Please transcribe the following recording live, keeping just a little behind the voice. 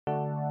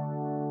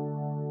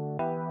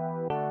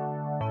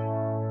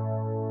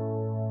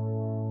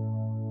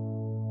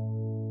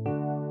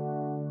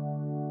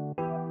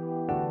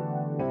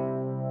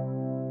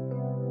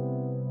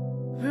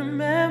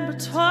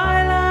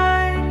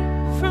Twilight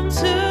from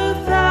 2005.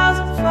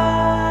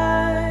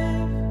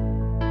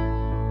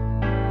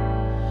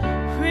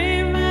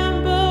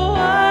 Remember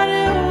what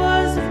it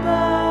was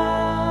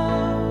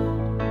about.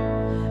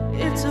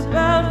 It's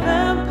about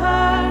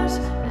vampires,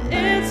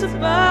 it's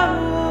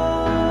about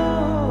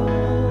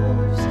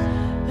wolves,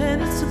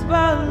 and it's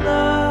about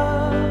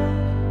love.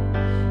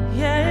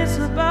 Yeah, it's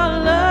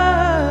about love.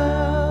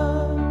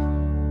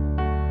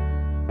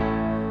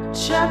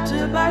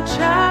 Chapter by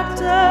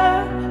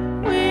chapter,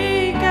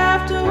 week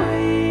after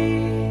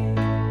week,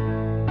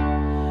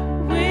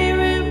 we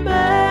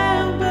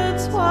remember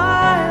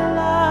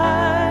Twilight.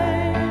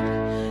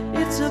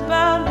 It's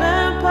about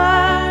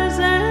vampires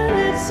and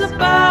it's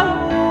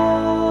about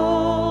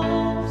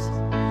wolves,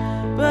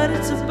 but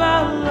it's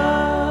about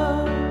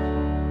love.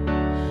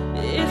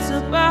 It's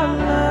about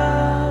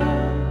love.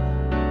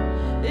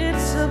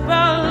 It's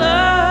about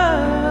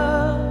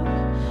love.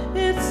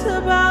 It's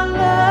about love.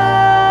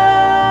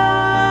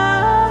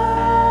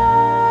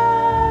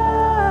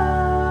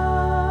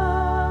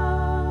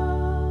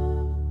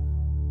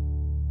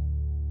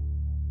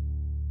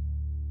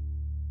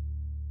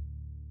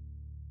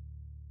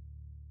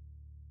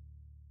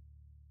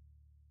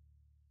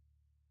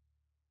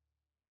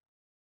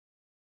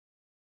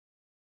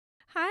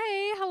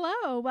 Hi,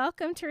 hello.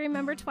 Welcome to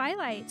Remember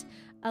Twilight,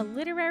 a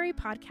literary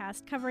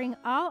podcast covering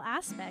all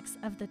aspects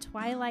of the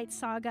Twilight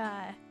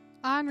Saga.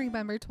 On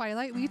Remember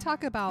Twilight, we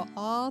talk about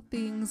all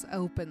things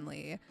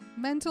openly: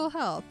 mental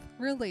health,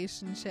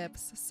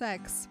 relationships,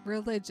 sex,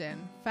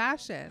 religion,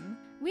 fashion.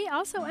 We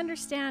also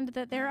understand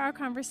that there are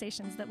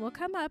conversations that will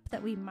come up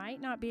that we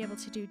might not be able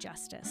to do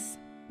justice.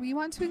 We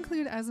want to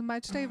include as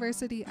much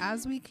diversity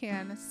as we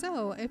can,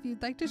 so if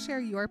you'd like to share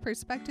your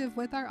perspective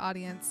with our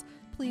audience,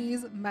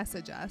 please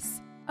message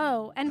us.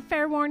 Oh, and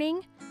fair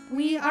warning,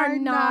 we are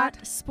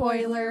not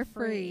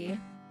spoiler-free.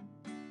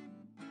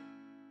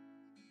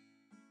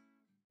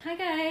 Hi,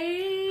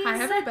 guys. Hi,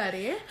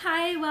 everybody.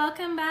 Hi,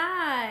 welcome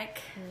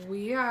back.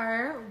 We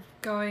are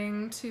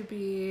going to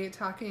be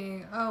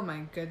talking, oh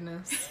my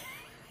goodness.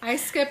 I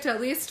skipped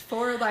at least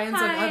 4 lines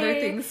of other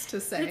things to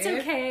say. It's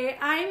okay.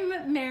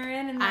 I'm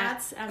Marin, and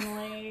that's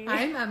Emily.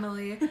 I'm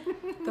Emily,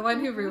 the one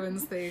who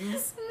ruins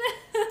things.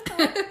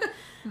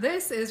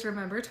 This is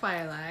Remember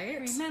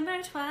Twilight.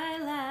 Remember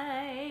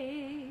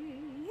Twilight.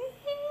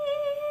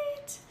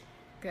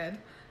 Good.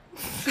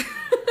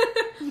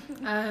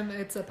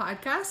 It's a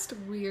podcast.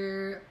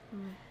 We're...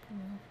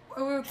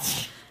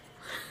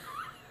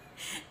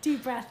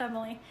 Deep breath,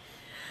 Emily.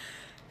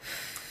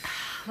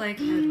 Like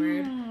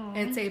Edward.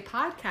 It's a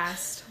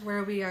podcast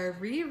where we are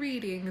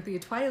rereading the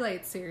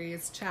Twilight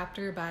series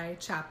chapter by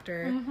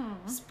chapter,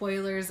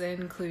 spoilers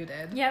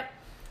included. Yep.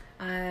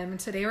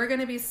 Today we're going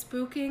to be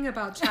spooking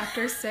about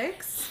chapter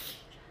 6,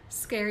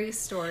 Scary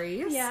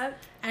Stories. Yep.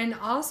 And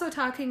also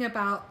talking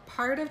about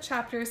part of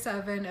chapter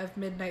 7 of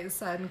Midnight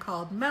Sun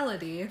called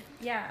Melody.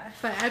 Yeah.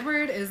 But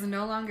Edward is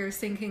no longer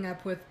syncing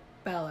up with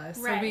Bella,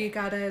 so we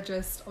gotta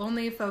just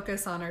only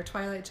focus on our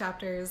Twilight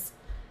chapters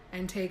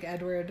and take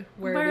Edward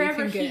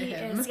wherever we can get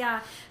him. Is,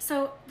 yeah.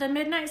 So the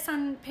Midnight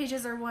Sun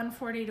pages are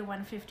 140 to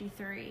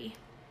 153.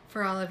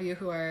 For all of you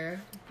who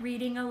are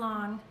reading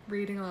along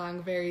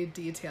very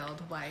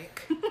detailed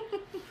like.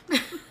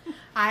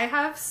 I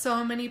have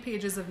so many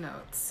pages of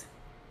notes.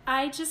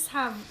 I just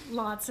have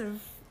lots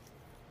of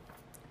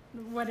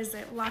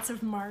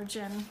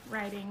margin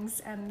writings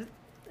and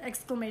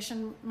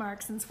exclamation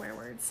marks and swear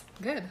words.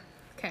 Good.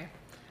 Okay.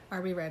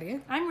 Are we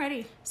ready? I'm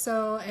ready.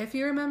 So if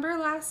you remember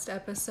last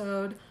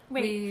episode,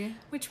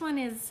 which one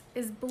is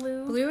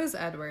Blue? Blue is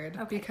Edward,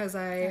 okay. Because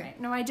right.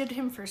 No, I did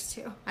him first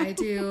too. I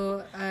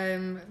do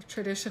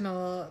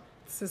traditional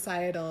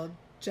societal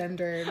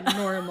gender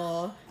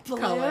normal blue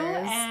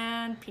colors.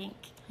 And pink.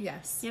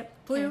 Yes.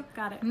 Yep. Blue. Okay,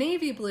 got it.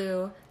 Navy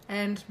blue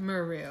and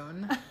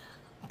maroon.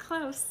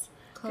 Close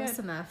Good.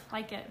 Enough.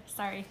 Like it.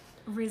 Sorry.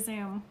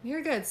 Resume.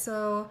 You're good.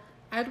 So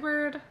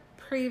Edward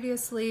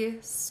previously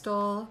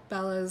stole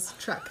Bella's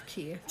truck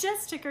key.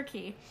 Just took her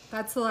key.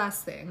 That's the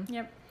last thing.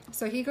 Yep.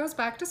 So he goes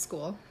back to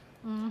school,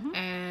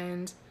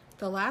 and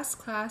the last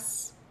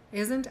class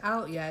isn't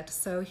out yet,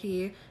 so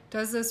he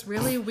does this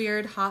really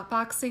weird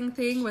hotboxing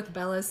thing with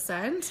Bella's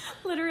scent.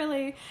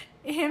 Literally,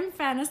 him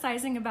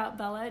fantasizing about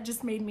Bella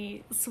just made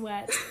me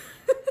sweat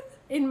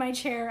in my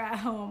chair at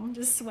home,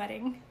 just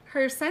sweating.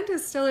 Her scent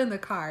is still in the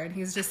car, and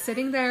he's just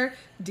sitting there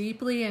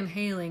deeply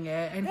inhaling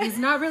it, and he's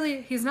not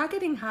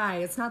getting high.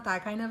 It's not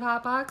that kind of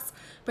hotbox,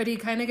 but he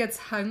kind of gets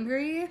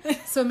hungry,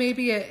 so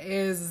maybe it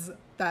is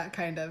that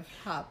kind of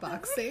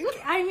hotboxing.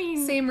 I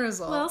mean, same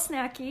result. A little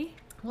snacky.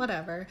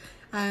 Whatever.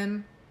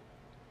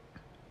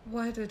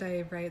 What did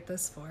I write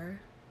this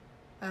for?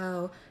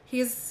 Oh,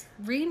 he's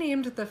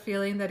renamed the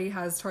feeling that he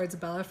has towards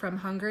Bella from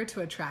hunger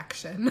to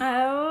attraction.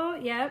 Oh,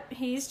 yep.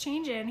 He's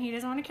changing. He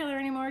doesn't want to kill her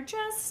anymore.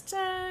 Just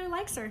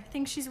likes her.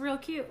 Thinks she's real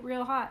cute,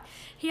 real hot.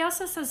 He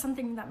also says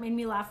something that made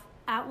me laugh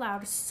out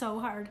loud so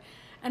hard.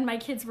 And my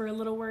kids were a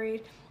little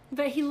worried.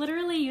 But he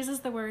literally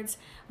uses the words,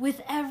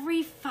 "with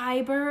every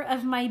fiber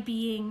of my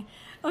being,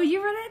 Oh,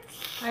 you wrote it?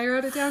 I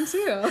wrote it down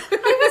too.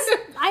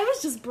 I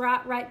was just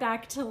brought right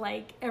back to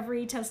like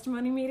every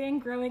testimony meeting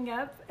growing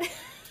up.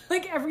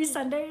 Like every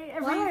Sunday.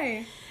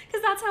 Why?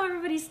 Because that's how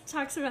everybody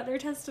talks about their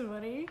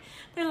testimony.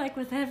 They're like,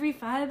 with every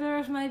fiber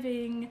of my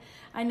being,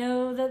 I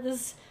know that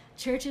this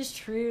church is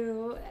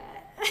true.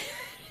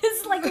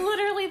 It's like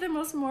literally the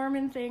most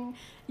Mormon thing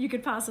you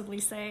could possibly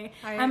say.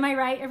 Am I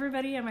right,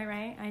 everybody? Am I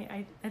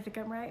right? I think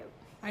I'm right.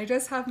 I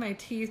just have my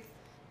teeth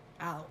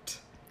out,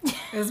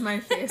 is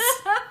my face.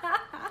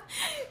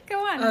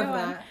 Go on, of go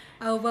that. on.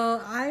 Oh,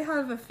 well, I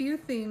have a few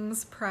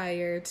things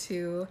prior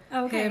to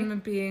him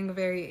being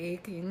very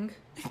aching.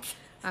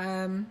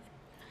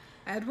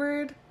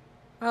 Edward.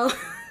 Oh.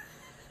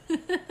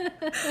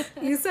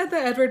 You said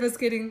that Edward was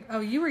getting... Oh,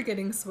 you were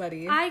getting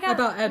sweaty. I got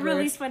about Edward.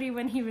 really sweaty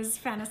when he was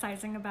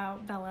fantasizing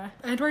about Bella.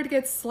 Edward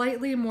gets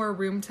slightly more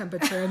room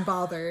temperature and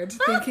bothered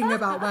thinking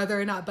about whether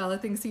or not Bella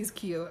thinks he's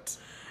cute.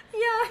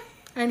 Yeah.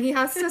 And he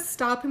has to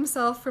stop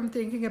himself from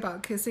thinking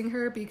about kissing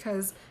her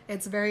because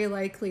it's very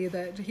likely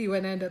that he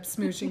would end up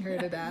smooching her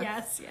to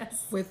death.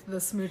 Yes. With the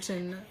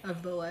smooching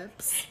of the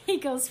lips. He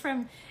goes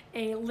from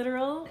a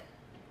literal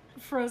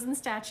frozen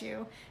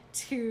statue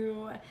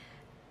to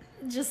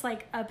just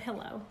like a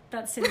pillow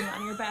that's sitting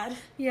on your bed.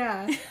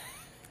 Yeah.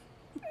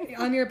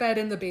 On your bed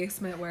in the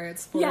basement where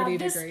it's 40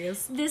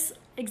 degrees. This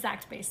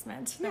exact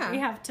basement that we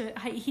have to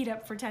heat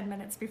up for 10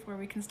 minutes before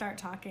we can start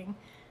talking.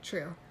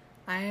 True.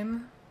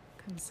 I'm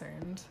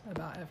concerned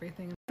about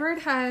everything. Edward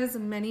has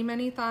many,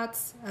 many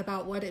thoughts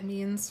about what it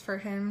means for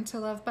him to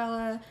love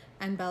Bella,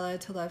 and Bella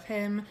to love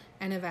him,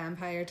 and a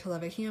vampire to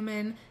love a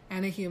human,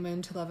 and a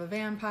human to love a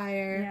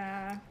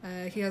vampire.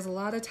 Yeah. He has a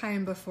lot of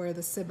time before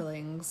the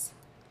siblings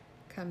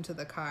come to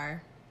the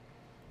car.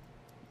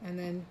 And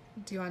then,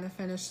 do you want to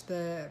finish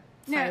the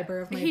fiber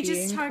of my being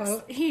just talks,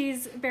 quote?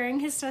 He's bearing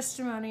his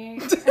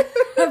testimony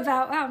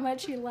about how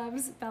much he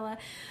loves Bella.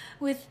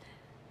 With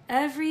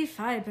every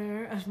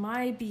fiber of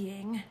my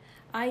being,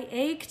 I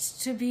ached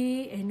to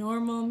be a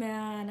normal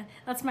man.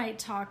 That's my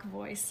talk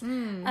voice.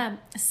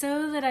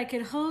 So that I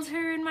could hold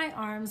her in my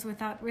arms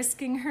without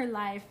risking her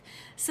life.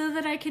 So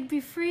that I could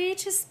be free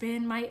to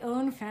spin my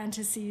own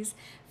fantasies.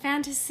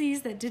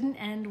 Fantasies that didn't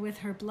end with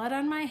her blood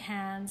on my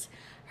hands.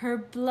 Her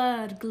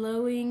blood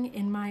glowing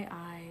in my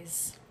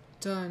eyes.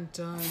 Dun,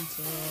 dun,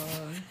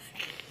 dun.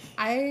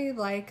 I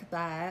like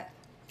that.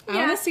 I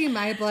want to see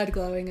my blood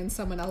glowing in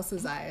someone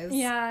else's eyes.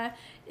 Yeah.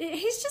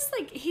 He's just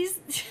like, he's...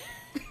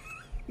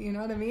 You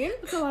know what I mean?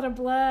 It's a lot of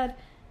blood.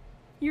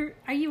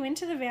 Are you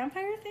into the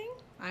vampire thing?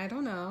 I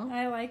don't know.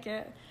 I like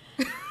it.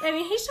 I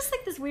mean, he's just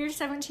like this weird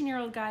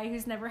 17-year-old guy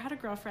who's never had a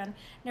girlfriend,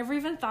 never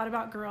even thought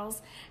about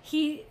girls.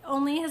 He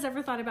only has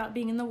ever thought about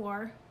being in the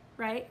war,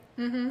 right?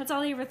 Mm-hmm. That's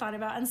all he ever thought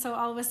about. And so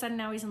all of a sudden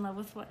now he's in love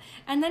with what?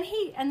 And then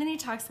he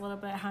talks a little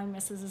bit how he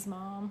misses his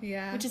mom,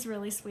 which is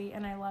really sweet,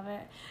 and I love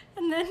it.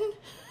 And then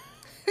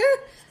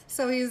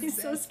so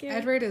he's so scared.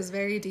 Edward is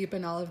very deep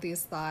in all of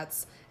these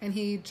thoughts, and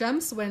he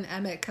jumps when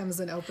Emmett comes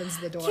and opens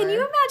the door. Can you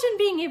imagine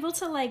being able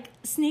to like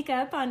sneak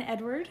up on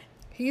Edward?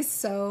 He's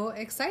so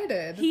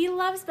excited. He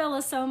loves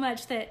Bella so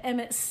much that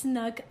Emmett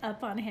snuck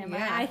up on him.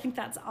 Yeah. I think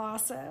that's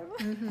awesome.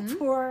 Mm-hmm.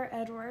 Poor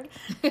Edward.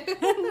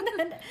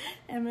 And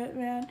Emmett,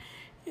 man,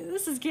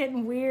 this is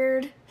getting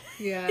weird.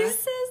 Yeah. He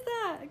says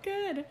that.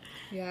 Good.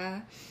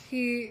 Yeah.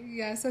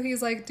 So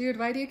he's like, dude,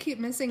 why do you keep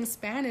missing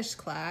Spanish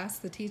class?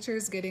 The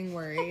teacher's getting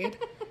worried.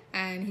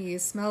 And he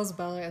smells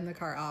Bella in the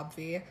car,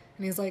 obvi.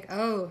 And he's like,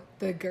 oh,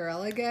 the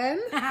girl again?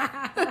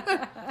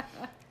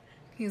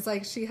 He's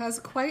like, she has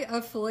quite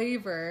a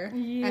flavor.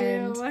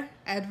 And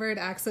Edward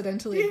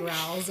accidentally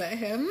growls at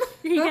him.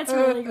 He gets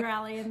really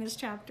growly in this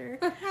chapter.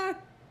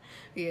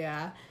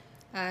 Yeah.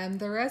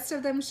 The rest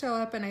of them show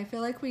up, and I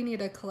feel like we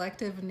need a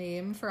collective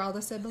name for all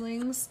the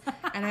siblings.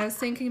 And I was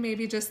thinking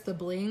maybe just the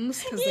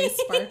Blings, because they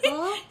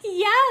sparkle.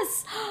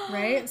 Yes!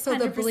 Right? So 100%.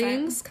 The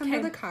Blings come to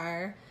the Okay.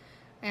 car,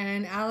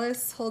 and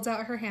Alice holds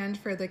out her hand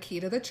for the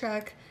key to the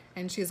truck,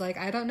 and she's like,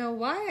 I don't know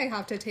why I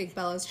have to take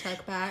Bella's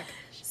truck back,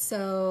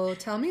 so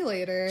tell me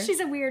later.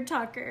 She's a weird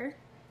talker.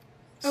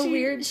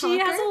 Weird talker? She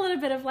has a little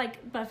bit of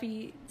like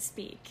Buffy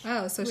speak.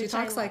 Oh, so she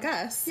talks like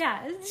us.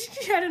 Yeah,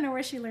 I don't know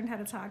where she learned how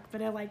to talk,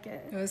 but I like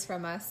it. It was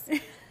from us.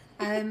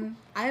 I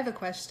have a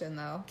question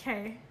though.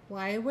 Okay.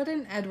 Why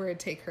wouldn't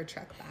Edward take her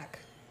truck back?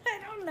 I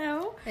don't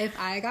know. If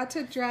I got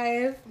to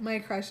drive my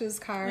crush's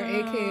car,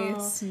 aka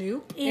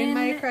Snoop, in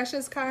my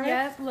crush's car.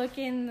 Yep, look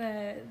in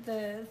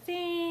the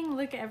thing,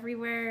 look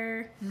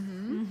everywhere.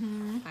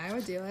 I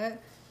would do it.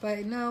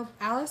 But no,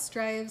 Alice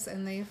drives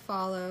and they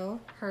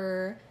follow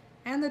her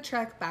and the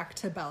truck back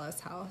to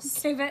Bella's house.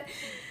 Okay, but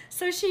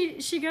so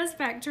she goes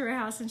back to her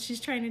house and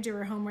she's trying to do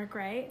her homework,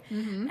 right?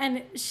 Mm-hmm.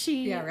 And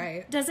she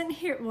doesn't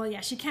hear,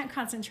 she can't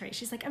concentrate.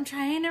 She's like, I'm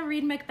trying to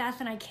read Macbeth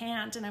and I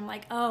can't. And I'm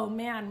like, oh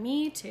man,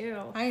 me too.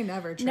 I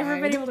never tried.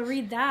 Never been able to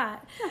read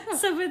that.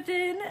 So, but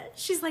then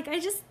she's like,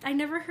 I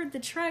never heard the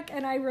truck.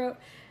 And I wrote,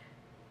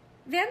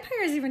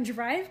 vampires even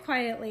drive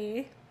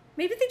quietly.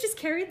 Maybe they just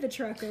carried the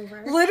truck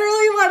over.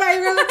 Literally what I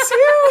wrote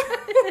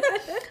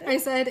too. I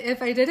said,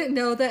 if I didn't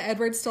know that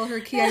Edward stole her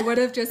key, I would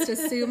have just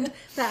assumed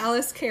that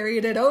Alice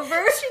carried it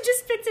over. She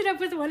just picked it up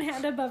with one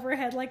hand above her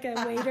head like a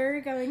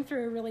waiter going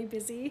through a really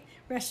busy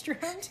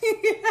restaurant.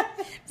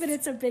 Yes. But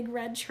it's a big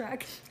red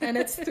truck. And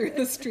it's through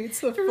the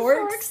streets with Through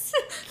forks.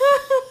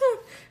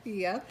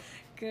 Yep.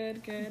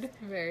 Good.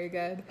 Very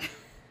good.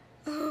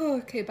 Oh,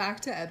 okay,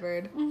 back to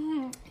Edward.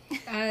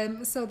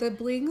 So the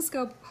Blings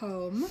go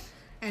home,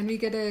 and we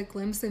get a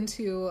glimpse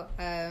into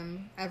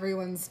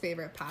everyone's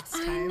favorite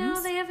pastimes. I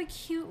know, they have a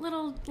cute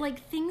little,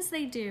 like, things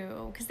they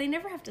do. Because they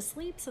never have to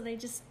sleep, so they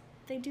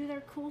do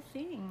their cool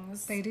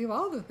things. They do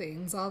all the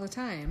things all the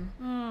time.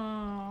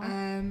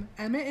 Aww.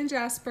 Emmett and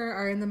Jasper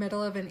are in the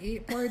middle of an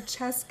 8-board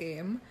chess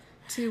game,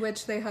 to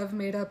which they have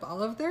made up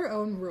all of their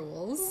own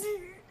rules.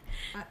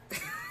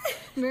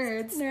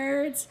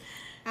 Nerds.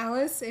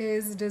 Alice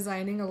is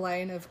designing a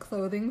line of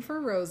clothing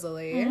for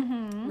Rosalie.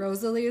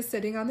 Rosalie is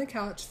sitting on the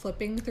couch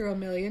flipping through 1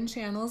 million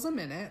channels a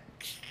minute.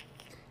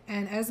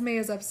 And Esme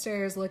is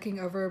upstairs looking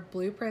over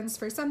blueprints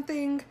for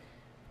something,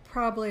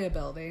 probably a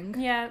building.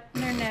 Yeah,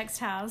 their next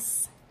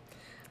house.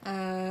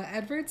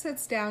 Edward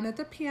sits down at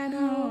the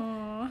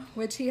piano,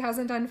 which he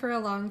hasn't done for a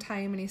long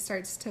time, and he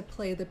starts to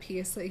play the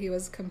piece that he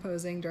was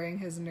composing during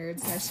his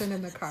nerd session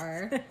in the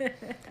car.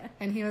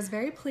 And he was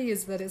very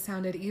pleased that it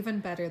sounded even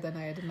better than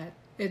I had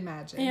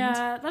imagined.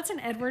 Yeah, that's an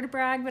Edward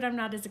brag, but I'm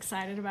not as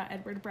excited about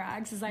Edward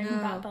brags as I am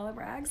about Bella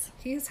brags.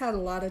 He's had a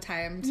lot of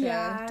time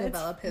to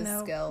develop his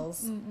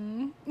skills.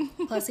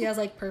 Plus, he has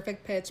like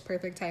perfect pitch,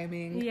 perfect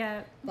timing.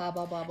 Yeah. Blah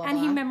blah blah blah. And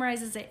blah. he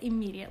memorizes it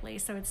immediately,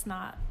 so it's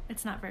not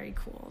very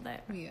cool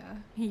that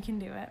he can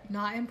do it.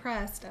 Not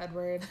impressed,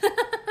 Edward.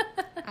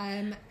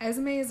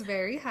 Esme is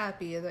very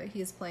happy that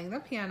he's playing the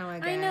piano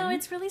again. I know,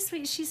 it's really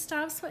sweet. She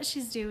stops what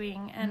she's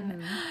doing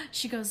and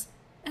she goes,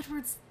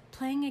 Edward's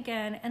playing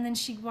again, and then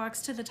she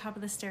walks to the top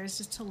of the stairs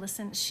just to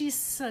listen. She's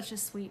such a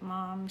sweet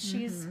mom.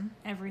 She's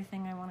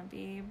everything I want to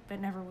be, but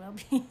never will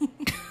be.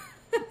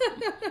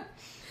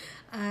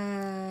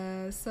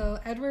 So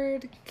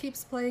Edward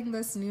keeps playing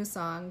this new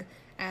song,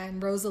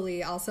 and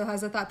Rosalie also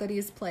has a thought that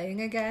he's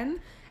playing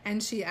again,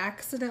 and she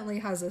accidentally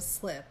has a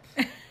slip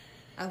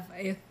of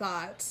a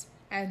thought,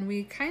 and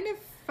we kind of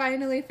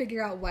finally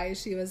figure out why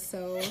she was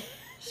so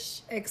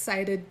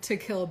excited to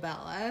kill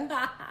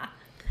Bella.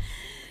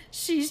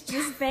 She's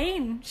just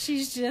vain.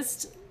 She's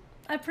just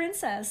a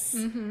princess.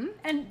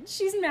 And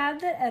she's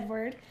mad that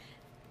Edward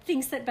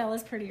thinks that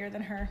Bella's prettier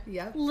than her.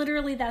 Yep.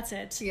 Literally, that's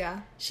it.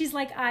 Yeah. She's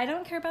like, I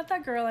don't care about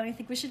that girl, and I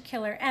think we should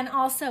kill her. And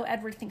also,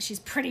 Edward thinks she's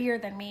prettier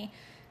than me.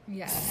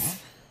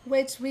 Yes.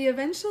 Which we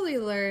eventually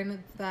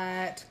learn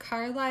that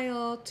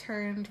Carlisle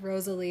turned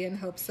Rosalie in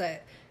hopes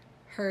that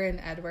her and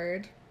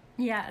Edward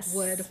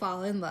would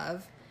fall in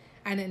love.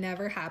 And it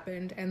never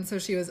happened, and so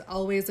she was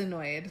always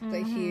annoyed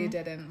that he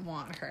didn't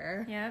want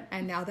her. Yep.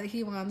 And now that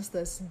he wants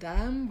this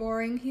dumb,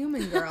 boring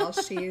human girl,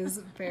 she's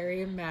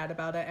very mad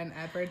about it, and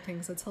Edward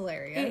thinks it's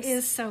hilarious. It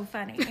is so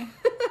funny.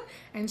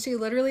 And she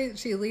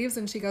leaves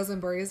and she goes and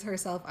buries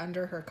herself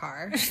under her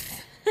car.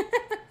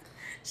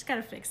 She's got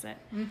to fix it.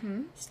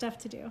 Stuff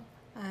to do.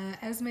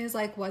 Esme's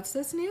like, what's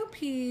this new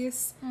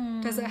piece?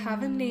 Does it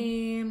have a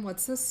name?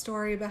 What's the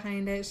story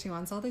behind it? She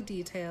wants all the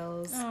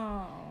details.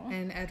 Oh.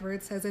 And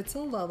Edward says it's a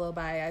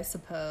lullaby, I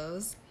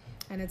suppose.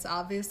 And it's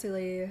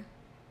obviously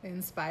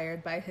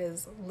inspired by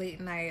his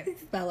late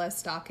night Bella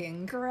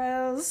stalking.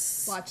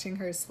 Gross. Watching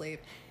her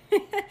sleep.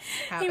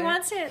 He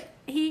wants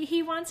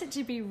it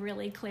to be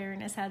really clear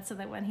in his head so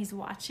that when he's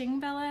watching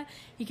Bella,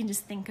 he can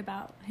just think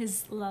about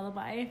his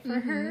lullaby for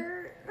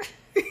her.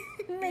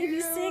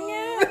 Maybe sing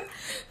it.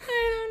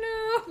 I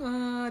don't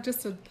know.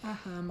 Just a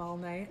hum all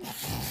night.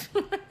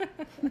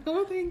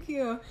 No, thank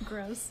you.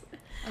 Gross.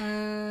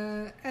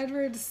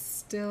 Edward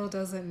still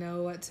doesn't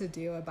know what to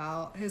do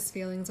about his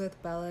feelings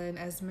with Bella, and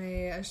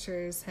Esme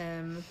assures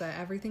him that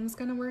everything's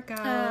gonna work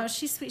out. Oh,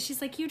 she's sweet. She's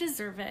like, you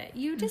deserve it.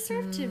 You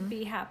deserve to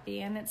be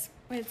happy, and it's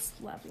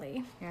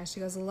lovely. Yeah,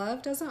 she goes,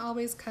 love doesn't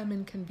always come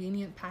in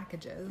convenient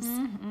packages.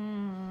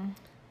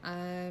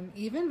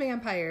 Even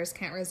vampires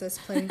can't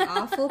resist playing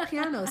awful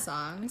piano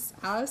songs.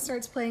 Alice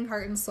starts playing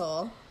Heart and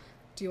Soul.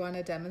 Do you want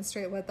to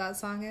demonstrate what that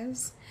song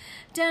is?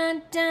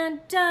 Dun dun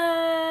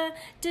dun,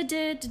 do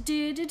do do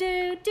do do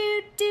do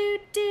do do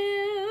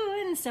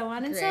do, and so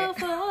on and so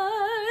forth.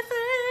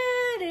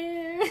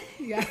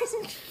 Yes,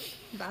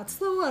 that's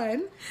the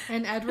one.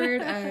 And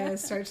Edward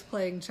starts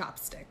playing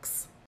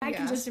Chopsticks. I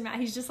can just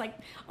imagine he's just like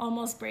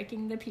almost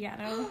breaking the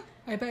piano.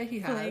 I bet he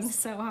has. Playing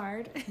so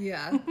hard.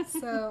 Yeah.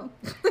 So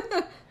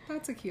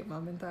that's a cute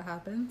moment that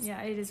happens.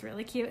 Yeah, it is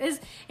really cute.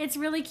 It's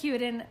really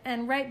cute,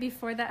 and right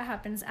before that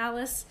happens,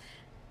 Alice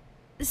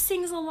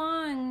sings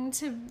along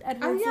to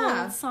Edward's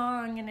little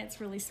song, and it's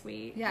really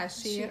sweet. Yeah,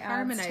 she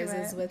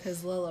harmonizes with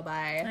his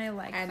lullaby. I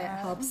like and that. And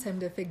it helps him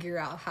to figure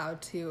out how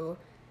to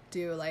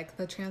do like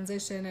the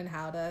transition and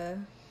how to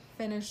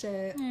finish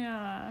it.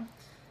 Yeah.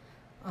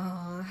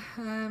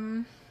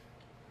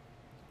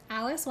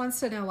 Alice wants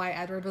to know why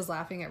Edward was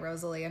laughing at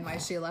Rosalie and why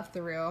she left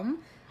the room.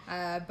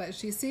 But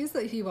she sees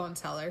that he won't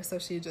tell her, so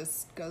she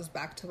just goes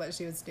back to what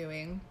she was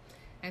doing.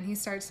 And he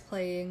starts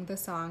playing the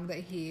song that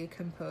he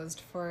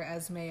composed for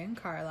Esme and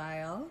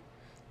Carlisle,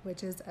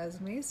 which is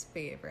Esme's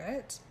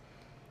favorite.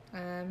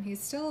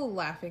 He's still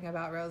laughing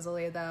about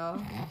Rosalie, though.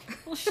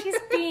 Well, she's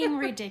being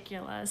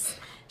ridiculous.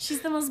 She's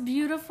the most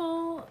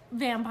beautiful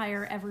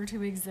vampire ever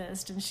to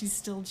exist, and she's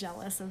still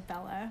jealous of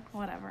Bella.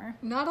 Whatever.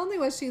 Not only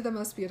was she the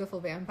most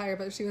beautiful vampire,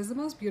 but she was the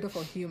most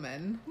beautiful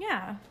human.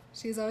 Yeah.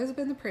 She's always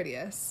been the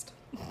prettiest.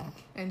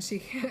 And she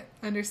can't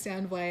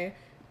understand why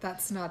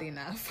that's not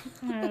enough.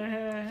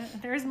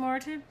 There's more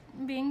to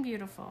being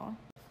beautiful.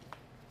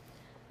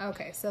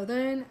 Okay, so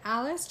then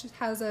Alice just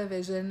has a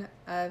vision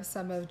of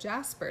some of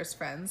Jasper's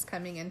friends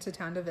coming into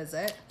town to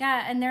visit.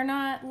 Yeah, and they're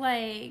not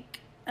like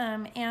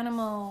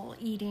animal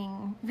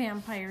eating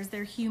vampires.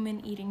 They're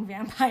human eating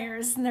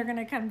vampires, and they're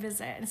gonna come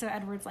visit. And so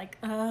Edward's like,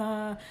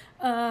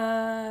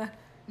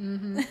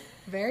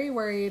 Very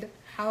worried.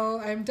 How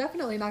I'm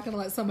definitely not gonna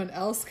let someone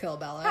else kill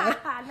Bella.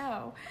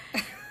 No.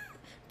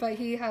 But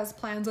he has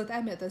plans with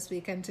Emmett this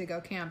weekend to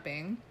go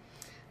camping.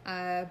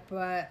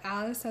 But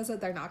Alice says that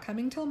they're not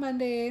coming till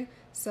Monday,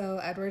 so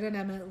Edward and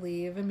Emmett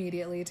leave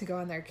immediately to go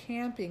on their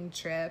camping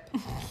trip.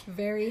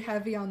 Very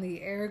heavy on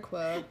the air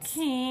quotes.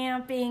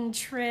 Camping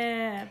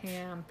trip.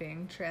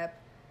 Camping trip.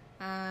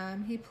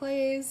 He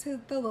plays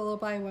the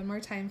lullaby one more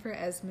time for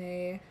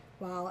Esme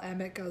while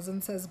Emmett goes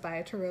and says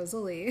bye to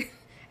Rosalie.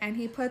 And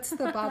he puts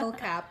the bottle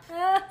cap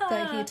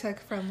that he took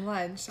from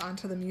lunch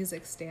onto the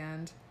music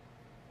stand.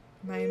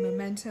 My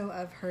memento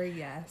of her,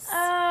 yes.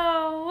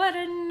 Oh, what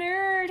a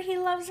nerd. He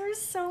loves her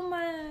so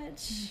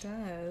much. He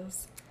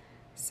does.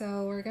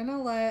 So we're going to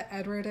let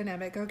Edward and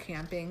Emmett go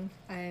camping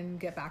and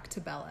get back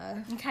to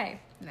Bella Okay.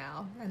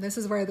 now. And this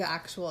is where the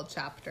actual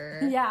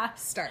chapter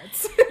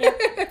starts.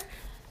 Yep.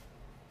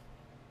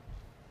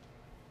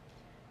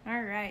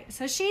 All right.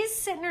 So she's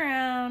sitting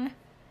around.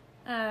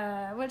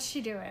 What's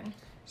she doing?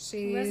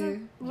 She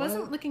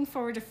wasn't looking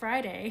forward to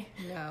Friday.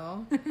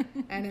 No.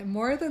 And it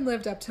more than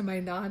lived up to my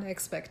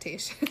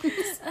non-expectations.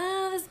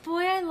 This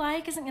boy I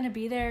like isn't going to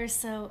be there,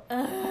 so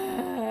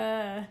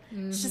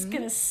it's just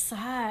going to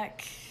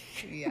suck.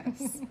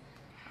 Yes.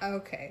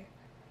 Okay.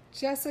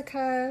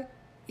 Jessica,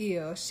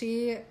 ew.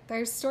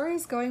 There's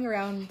stories going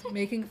around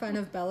making fun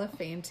of Bella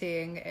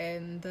fainting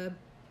in the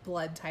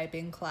blood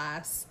typing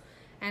class.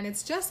 And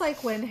it's just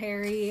like when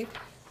Harry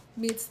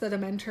meets the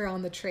Dementor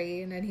on the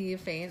train and he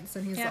faints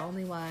and he's the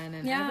only one.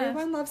 And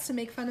everyone loves to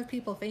make fun of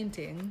people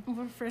fainting.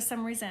 For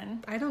some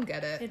reason. I don't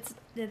get it.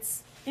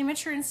 It's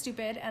immature and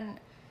stupid, and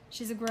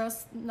she's a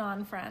gross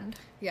non-friend.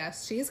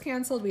 Yes, she's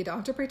canceled. We don't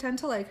have to pretend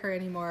to like her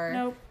anymore.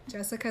 Nope.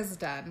 Jessica's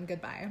done.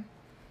 Goodbye.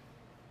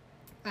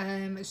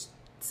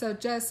 So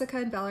Jessica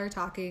and Bella are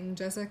talking.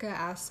 Jessica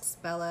asks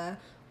Bella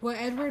what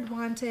Edward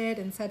wanted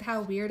and said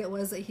how weird it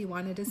was that he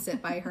wanted to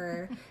sit by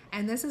her.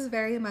 And this is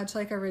very much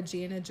like a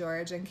Regina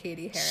George and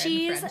Katie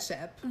Heron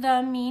friendship.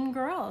 The mean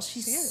girl.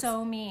 She's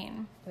so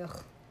mean.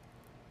 Ugh.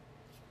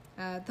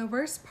 The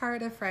worst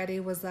part of Friday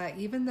was that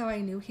even though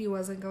I knew he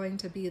wasn't going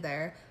to be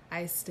there,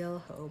 I still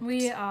hoped.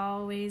 We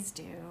always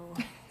do.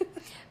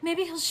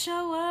 Maybe he'll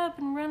show up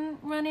and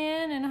run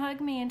in and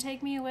hug me and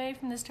take me away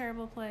from this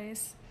terrible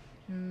place.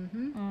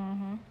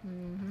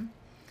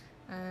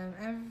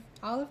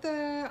 All of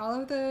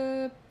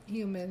the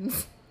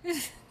humans.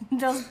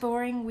 Those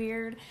boring,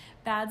 weird,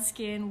 bad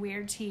skin,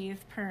 weird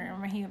teeth,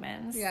 perm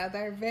humans. Yeah,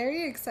 they're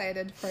very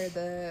excited for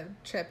the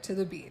trip to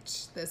the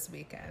beach this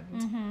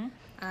weekend.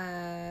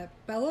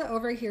 Bella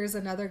overhears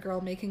another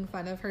girl making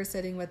fun of her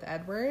sitting with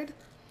Edward.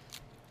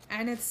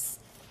 And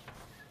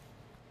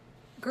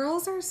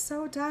girls are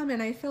so dumb,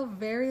 and I feel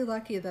very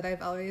lucky that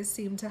I've always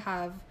seemed to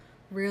have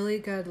really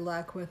good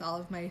luck with all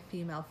of my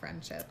female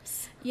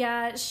friendships.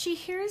 Yeah, she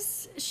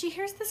hears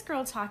this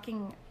girl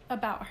talking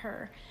about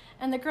her,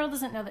 and the girl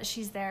doesn't know that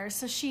she's there.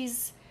 So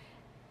she's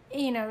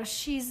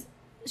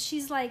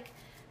like,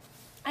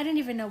 I don't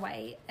even know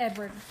why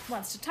Edward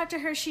wants to talk to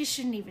her. She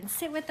shouldn't even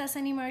sit with us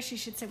anymore. She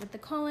should sit with the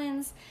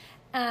Cullens.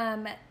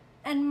 And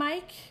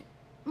Mike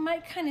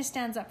kind of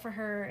stands up for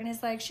her and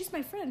is like, she's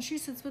my friend. She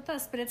sits with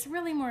us. But it's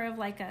really more of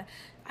like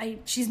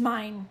she's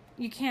mine.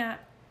 You can't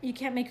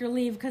make her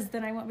leave because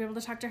then I won't be able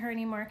to talk to her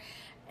anymore.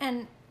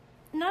 And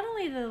not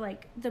only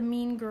the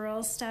mean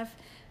girl stuff,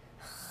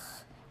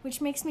 which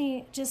makes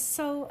me just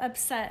so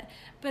upset,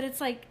 but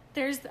it's like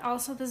there's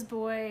also this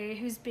boy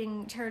who's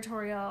being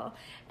territorial,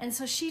 and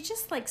so she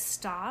just like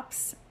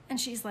stops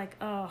and she's like,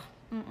 oh,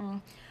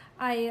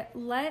 I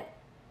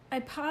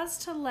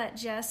paused to let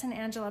Jess and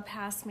Angela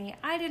pass me.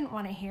 I didn't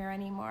want to hear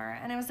anymore.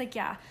 And I was like,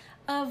 yeah,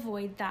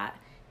 avoid that.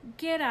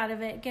 Get out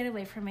of it. Get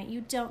away from it.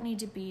 You don't need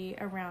to be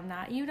around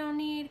that. You don't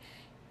need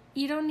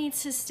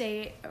to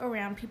stay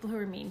around people who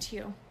are mean to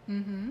you.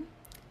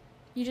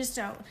 You just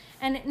don't.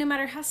 And no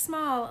matter how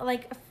small,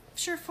 like,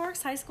 sure,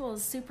 Forks High School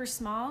is super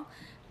small,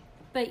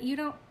 but you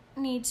don't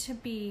need to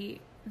be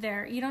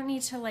there. You don't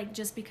need to, like,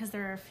 just because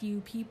there are a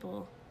few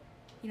people,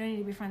 you don't need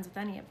to be friends with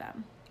any of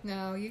them.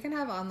 No, you can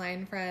have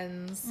online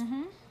friends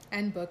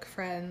and book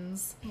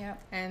friends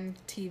and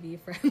TV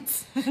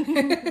friends.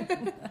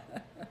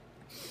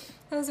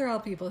 Those are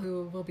all people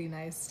who will be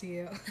nice to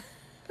you.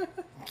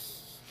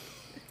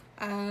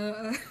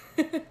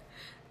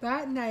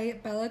 That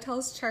night, Bella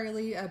tells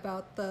Charlie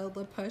about the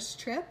La Push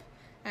trip,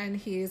 and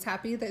he's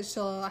happy that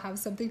she'll have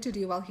something to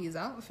do while he's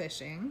out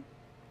fishing,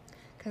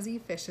 because he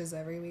fishes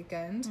every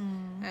weekend.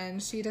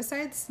 And she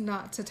decides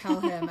not to tell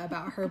him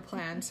about her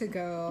plan to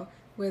go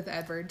with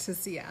Edward to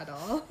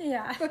Seattle.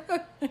 Yeah.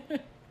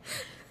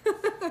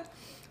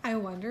 I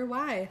wonder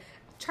why.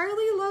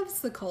 Charlie loves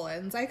the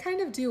Cullens. I kind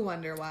of do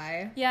wonder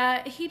why.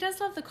 Yeah, he does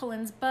love the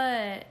Cullens,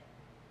 but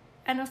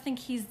I don't think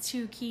he's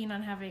too keen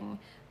on having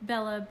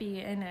Bella be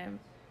in a...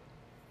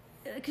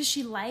 Because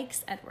she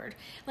likes Edward.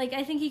 Like,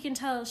 I think he can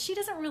tell she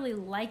doesn't really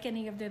like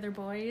any of the other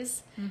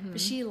boys,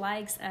 but she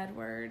likes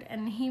Edward,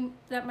 and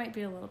that might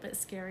be a little bit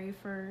scary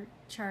for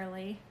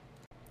Charlie.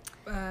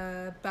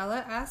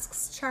 Bella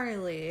asks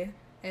Charlie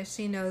if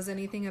she knows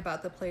anything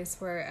about the place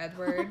where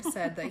Edward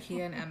said that he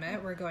and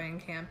Emmett were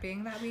going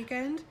camping that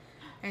weekend.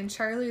 And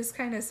Charlie's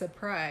kind of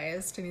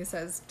surprised, and he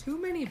says,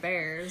 "Too many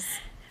bears."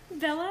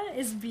 Bella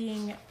is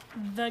being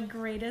the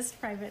greatest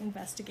private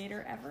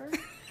investigator ever.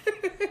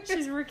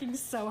 She's working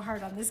so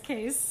hard on this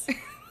case.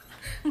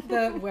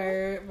 The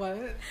where,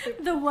 what?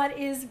 The what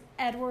is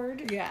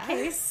Edward Yeah.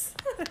 case.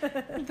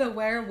 The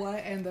where,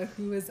 what, and the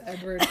who is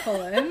Edward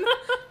Cullen.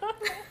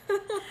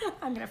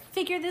 I'm going to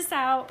figure this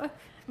out. I'm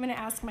going to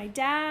ask my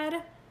dad.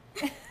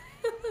 And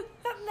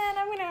then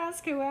I'm going to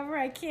ask whoever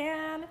I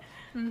can.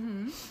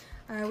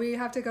 We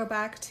have to go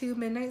back to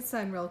Midnight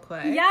Sun real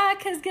quick. Yeah,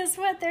 because guess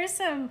what? There's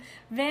some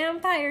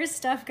vampire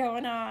stuff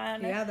going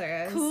on. Yeah,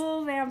 there is.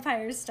 Cool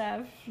vampire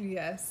stuff.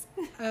 Yes.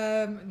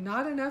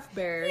 Not enough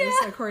bears,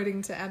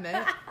 according to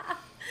Emmett.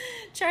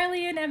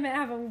 Charlie and Emmett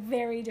have a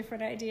very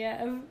different idea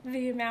of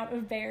the amount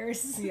of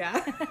bears.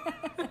 Yeah.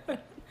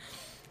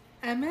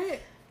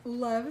 Emmett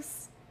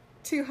loves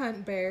to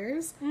hunt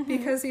bears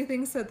because he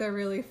thinks that they're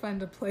really fun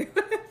to play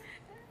with.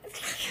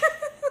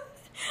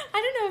 I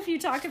don't know if you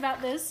talk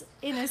about this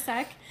in a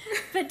sec,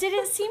 but did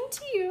it seem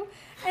to you,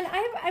 and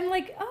I'm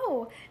like,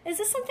 oh, is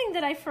this something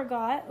that I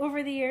forgot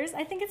over the years?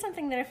 I think it's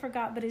something that I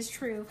forgot but is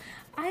true.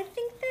 I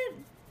think that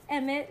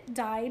Emmett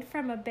died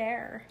from a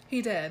bear.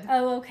 He did.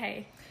 Oh,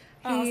 okay.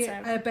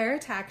 Awesome. A bear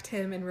attacked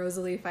him, and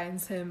Rosalie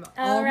finds him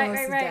Oh,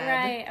 almost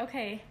right, dead.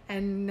 okay.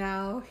 And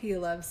now he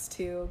loves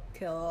to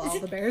kill all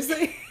the bears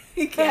that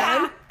he can.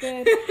 Yeah,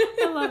 good.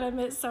 I love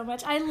Emmett so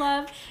much. I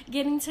love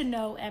getting to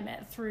know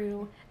Emmett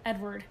through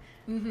Edward.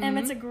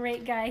 Emmett's a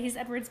great guy. He's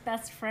Edward's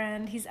best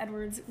friend. He's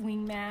Edward's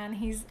wingman.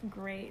 He's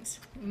great.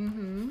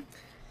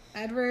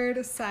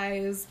 Edward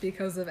sighs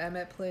because of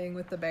Emmett playing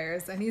with the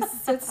bears, and he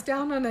sits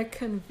down on a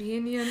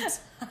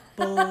convenient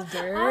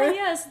boulder. Oh,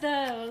 yes,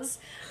 those.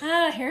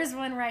 Here's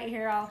one right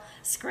here. I'll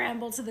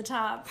scramble to the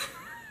top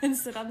and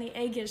sit on the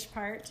eggish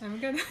part.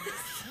 I'm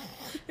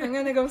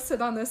gonna go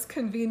sit on this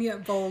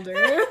convenient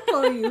boulder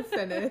while you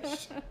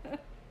finish.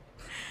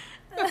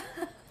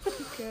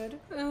 Good.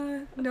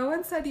 No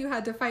one said you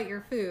had to fight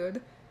your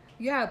food.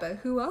 Yeah, but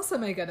who else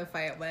am I gonna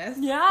fight with?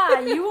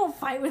 Yeah, you won't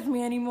fight with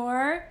me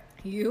anymore.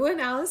 You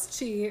and Alice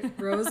cheat.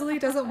 Rosalie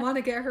doesn't want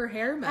to get her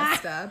hair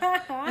messed up.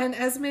 And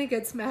Esme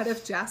gets mad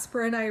if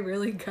Jasper and I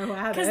really go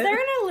at it. Because they're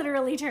gonna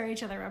literally tear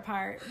each other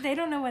apart. They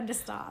don't know when to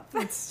stop.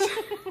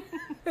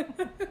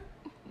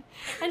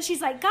 And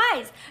she's like,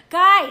 guys,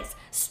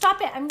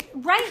 stop it. I'm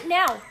right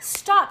now.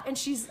 Stop.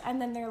 And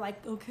then they're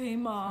like, okay,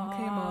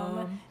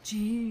 Mom.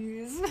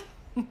 Jeez.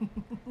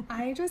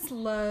 I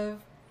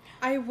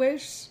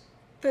wish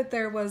that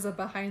there was a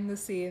behind the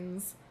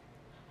scenes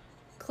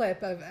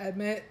clip of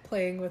Emmett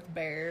playing with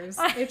bears.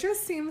 It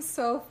just seems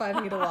so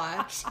funny to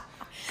watch.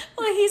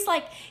 Well,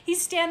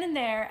 he's standing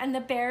there, and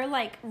the bear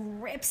like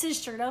rips his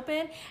shirt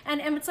open,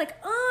 and Emmett's like,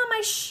 "Oh,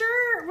 my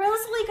shirt!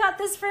 Rosalie got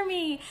this for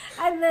me."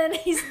 And then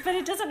but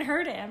it doesn't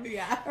hurt him,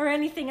 or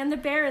anything. And the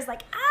bear is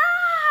like,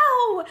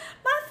 "Ow,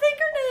 my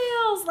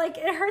fingernails!" Like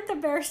it hurt the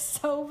bear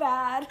so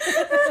bad.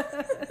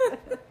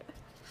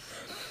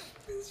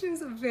 It's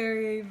just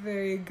very,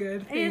 very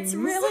good things. It's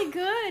really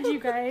good, you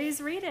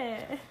guys. Read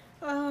it.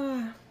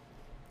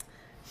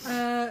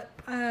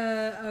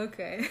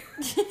 Okay.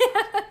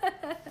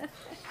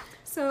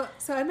 So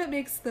Emmett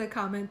makes the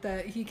comment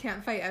that he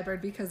can't fight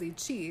Edward because he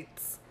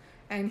cheats.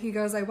 And he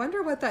goes, I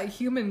wonder what that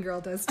human girl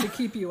does to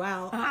keep you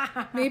out.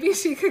 Maybe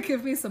she could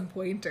give me some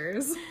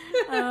pointers.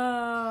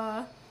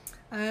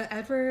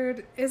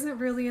 Edward isn't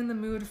really in the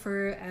mood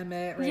for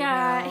Emmett right now.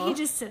 Yeah, he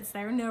just sits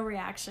there, no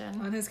reaction.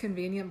 On his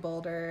convenient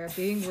boulder,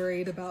 being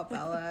worried about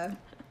Bella.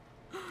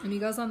 And he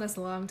goes on this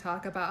long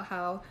talk about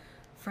how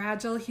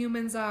fragile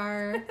humans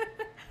are.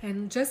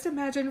 And just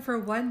imagine for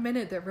 1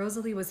 minute that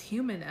Rosalie was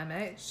human,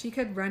 Emmett. She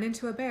could run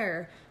into a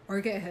bear,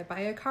 or get hit by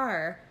a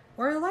car,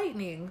 or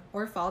lightning,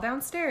 or fall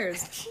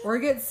downstairs, or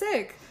get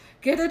sick,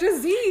 get a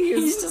disease.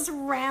 He's just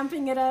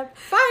ramping it up.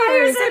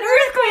 Fires and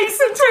earthquakes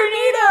and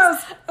tornadoes.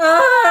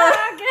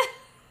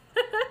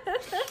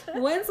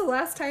 When's the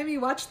last time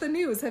you watched the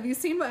news? Have you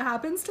seen what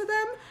happens to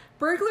them?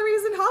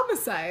 Burglaries and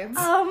homicides.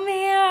 Oh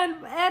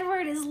man,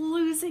 Edward is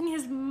losing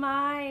his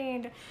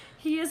mind.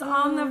 He is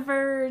on the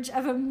verge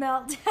of a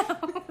meltdown.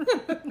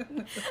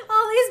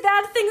 All these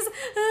bad things.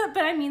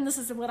 But I mean, this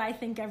is what I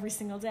think every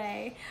single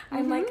day.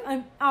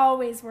 I'm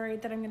always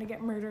worried that I'm going to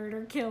get murdered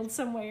or killed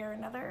some way or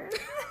another.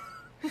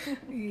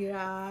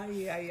 Yeah. Do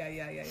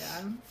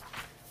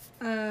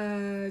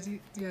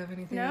you have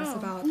anything else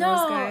about those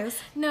guys?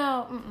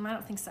 No, I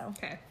don't think so.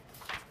 Okay.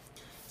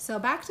 So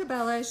back to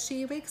Bella.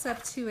 She wakes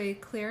up to a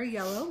clear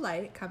yellow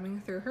light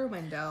coming through her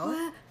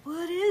window.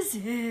 What is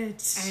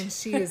it? And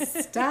she is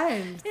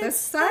stunned. The It's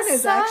sun the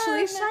is sun.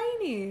 actually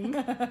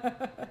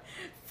shining.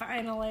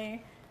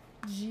 Finally.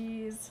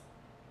 Jeez.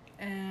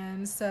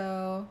 And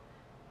so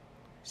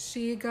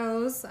she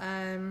goes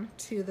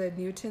to the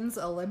Newton's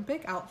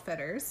Olympic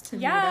Outfitters to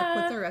meet up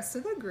with the rest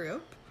of the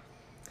group.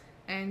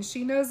 And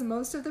she knows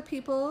most of the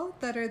people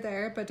that are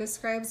there, but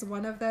describes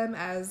one of them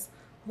as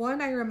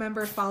one I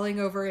remember falling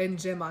over in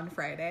gym on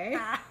Friday.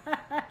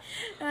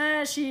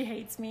 She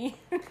hates me.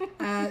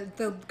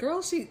 The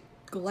girl, she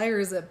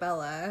glares at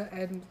Bella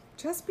and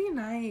just be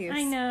nice.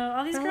 I know.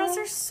 All these Bella? girls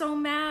are so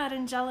mad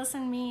and jealous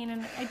and mean,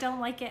 and I don't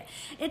like it.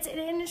 It's an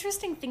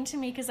interesting thing to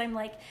me because I'm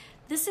like,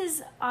 this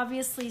is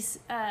obviously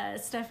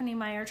Stephenie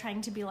Meyer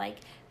trying to be like,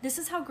 this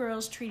is how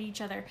girls treat each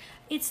other.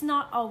 It's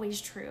not always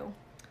true.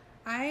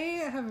 I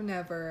have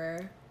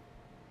never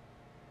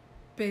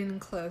been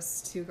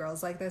close to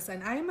girls like this,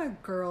 and I'm a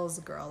girl's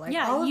girl. Like,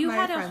 all of you my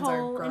had a friends are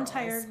whole girls.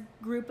 entire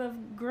group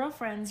of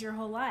girlfriends your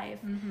whole life.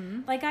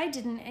 Mm-hmm. Like I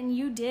didn't, and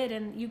you did,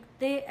 and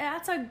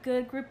that's a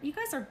good group. You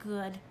guys are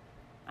good.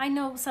 I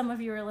know some of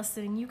you are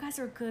listening. You guys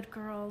are good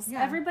girls.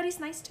 Yeah. Everybody's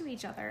nice to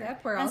each other.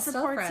 Yep, we're all and still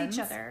supports friends.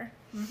 each other.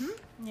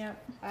 Mm-hmm.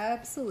 Yep.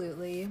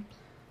 Absolutely.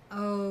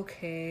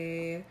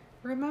 Okay.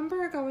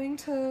 Remember going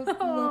to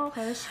La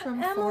Push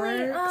from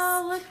Emily,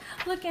 Forks?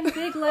 look in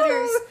big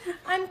letters.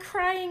 I'm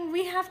crying.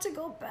 We have to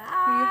go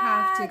back. We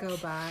have to go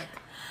back.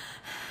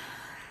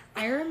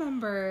 I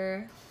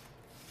remember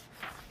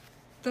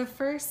the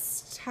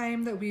first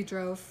time that we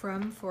drove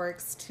from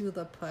Forks to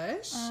La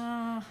Push.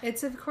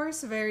 It's of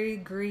course very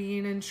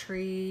green and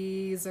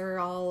trees are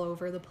all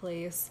over the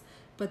place,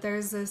 but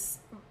there's this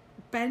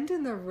bend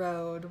in the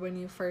road when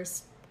you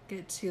first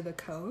get to the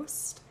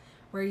coast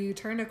where you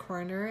turn a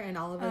corner and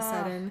all of a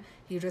sudden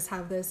you just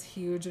have this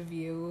huge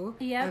view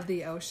of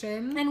the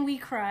ocean. And we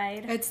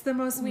cried. It's the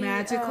most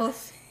magical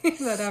thing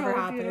that ever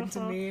happened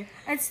beautiful. to me.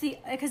 It's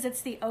because it's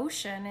the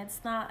ocean.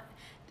 It's not.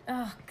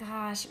 Oh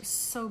gosh, it was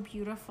so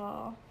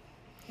beautiful.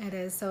 It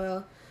is.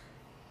 So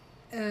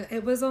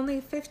it was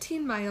only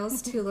 15 miles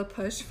to La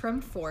Push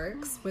from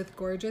Forks, with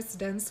gorgeous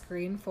dense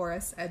green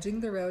forest edging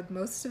the road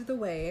most of the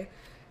way,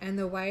 and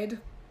the wide,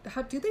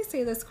 how do they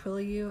say this,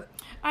 Quileute?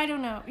 I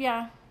don't know.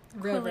 Yeah.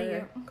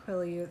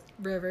 Quileute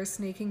River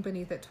snaking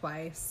beneath it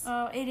twice.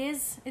 Oh, it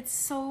is. It's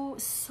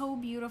so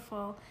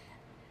beautiful.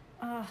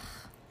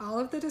 All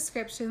of the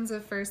descriptions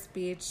of First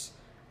Beach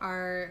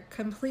are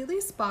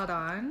completely spot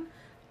on,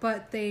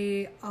 but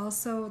they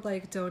also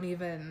like don't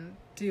even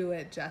do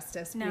it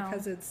justice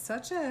because it's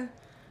such a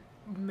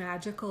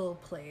magical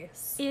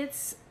place.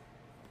 It's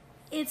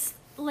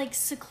like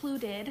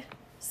secluded,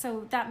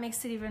 so that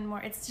makes it even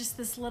more. It's just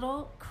this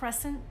little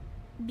crescent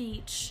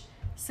beach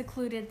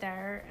secluded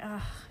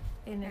there.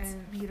 And it's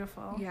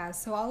beautiful. Yeah,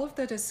 so all of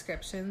the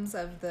descriptions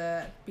of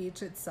the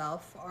beach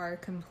itself are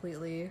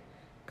completely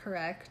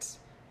correct.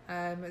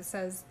 It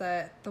says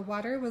that the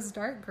water was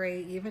dark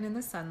gray even in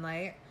the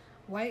sunlight,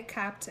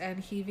 white-capped and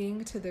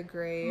heaving to the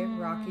gray,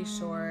 rocky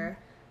shore.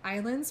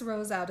 Islands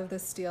rose out of the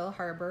steel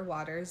harbor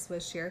waters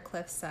with sheer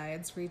cliff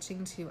sides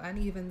reaching to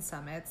uneven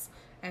summits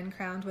and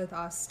crowned with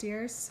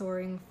austere,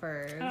 soaring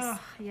firs.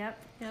 Oh,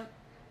 yep.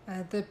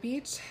 The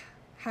beach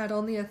had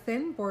only a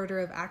thin border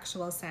of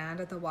actual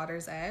sand at the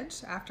water's edge,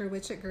 after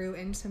which it grew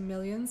into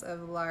millions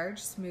of large,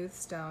 smooth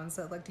stones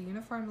that looked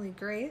uniformly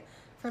gray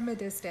from a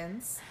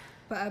distance,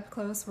 but up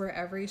close were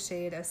every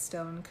shade a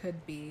stone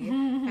could be.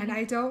 And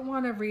I don't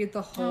want to read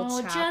the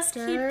whole chapter. Just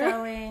keep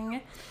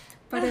going.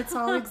 But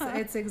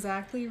it's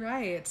exactly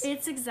right.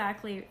 It's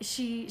exactly.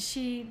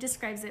 She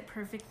describes it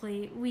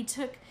perfectly. We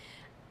took,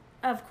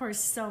 of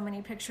course, so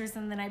many pictures,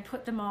 and then I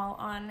put them all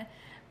on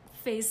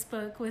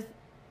Facebook with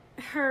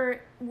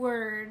her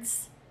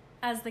words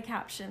as the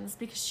captions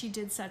because she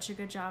did such a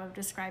good job of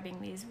describing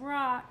these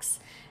rocks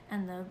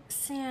and the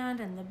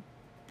sand and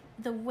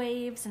the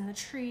waves and the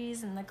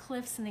trees and the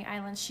cliffs and the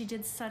islands. She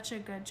did such a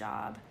good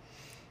job.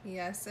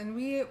 Yes, and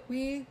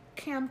we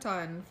camped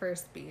on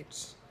First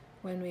Beach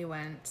when we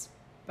went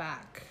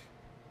back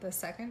the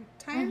second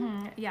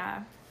time.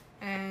 Yeah.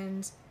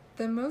 And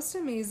the most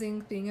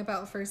amazing thing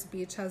about First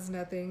Beach has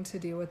nothing to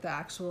do with the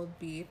actual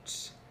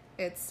beach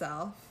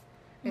itself.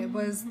 It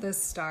was the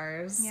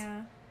stars.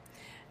 Yeah.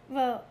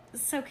 Well,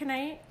 so can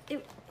I...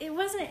 It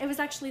wasn't... It was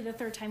actually the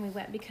third time we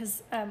went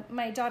because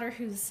my daughter,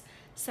 who's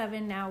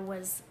 7 now,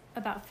 was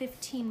about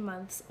 15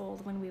 months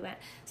old when we went.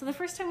 So the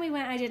first time we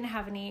went, I didn't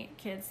have any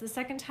kids. The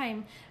second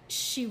time,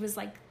 she was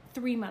like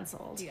 3 months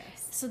old.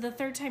 Yes. So the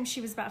third time,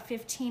 she was about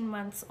 15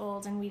 months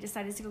old, and we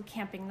decided to go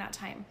camping that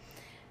time.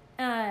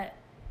 And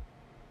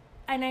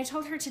I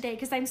told her today,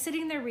 because I'm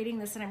sitting there reading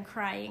this and I'm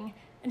crying,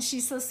 And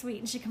she's so sweet.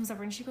 And she comes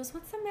over and she goes,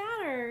 "What's the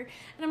matter?"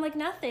 And I'm like,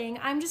 "Nothing.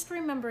 I'm just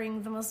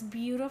remembering the most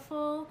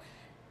beautiful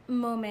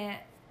moment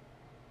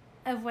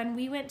of when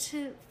we went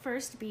to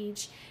First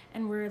Beach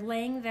and we're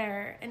laying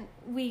there, and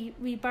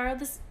we borrowed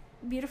this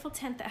beautiful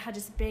tent that had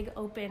this big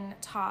open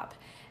top,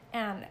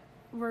 and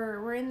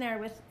we're in there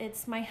with,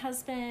 it's my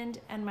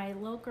husband and my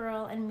little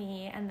girl and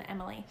me and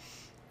Emily.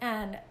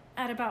 And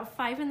at about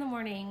 5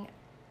 a.m,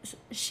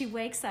 she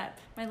wakes up,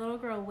 my little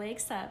girl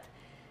wakes up,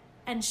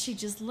 and she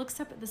just looks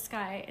up at the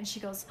sky and she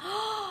goes,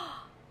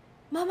 "Oh,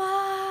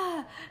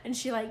 Mama!" And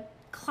she like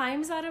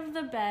climbs out of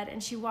the bed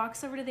and she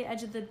walks over to the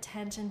edge of the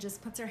tent and just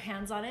puts her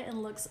hands on it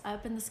and looks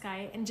up in the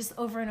sky and just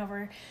over and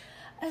over,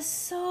 "It's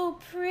so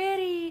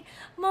pretty,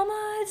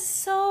 Mama, it's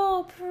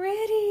so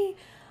pretty,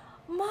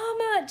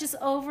 Mama," just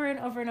over and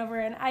over and over.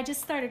 And I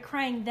just started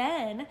crying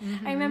then.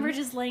 I remember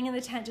just laying in the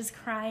tent just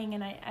crying,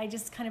 and I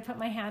just kind of put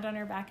my hand on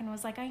her back and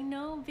was like, "I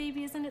know,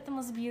 baby, isn't it the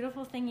most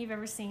beautiful thing you've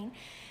ever seen?"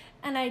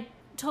 And I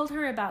told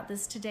her about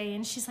this today,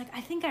 and she's like,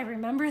 "I think I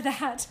remember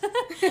that."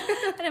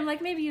 And I'm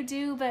like, "Maybe you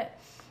do," but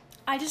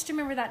I just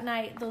remember that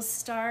night, those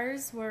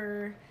stars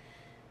were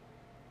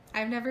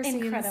I've never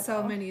incredible. seen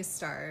so many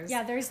stars.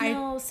 Yeah, there's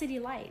no city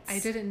lights. I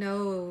didn't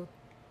know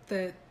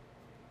that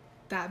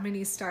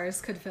many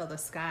stars could fill the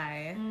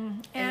sky.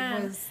 And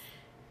it was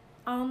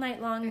all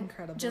night long.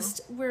 incredible.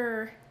 Just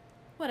we're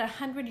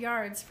 100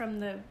 yards from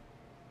the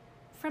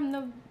from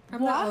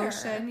water. the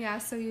ocean. Yeah,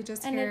 so you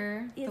just And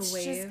hear it's the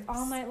waves just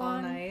all night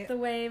long. The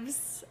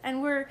waves,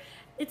 and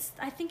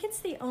I think it's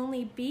the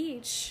only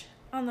beach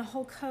on the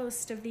whole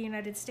coast of the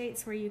United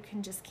States where you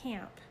can just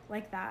camp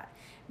like that,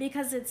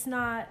 because it's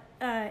not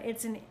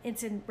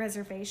it's a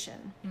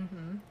reservation.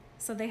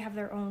 So they have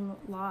their own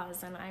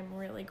laws, and I'm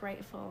really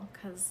grateful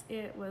because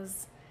it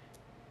was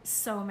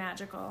so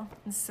magical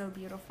and so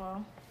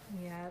beautiful.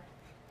 Yep.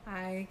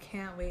 I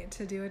can't wait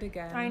to do it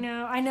again. I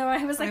know.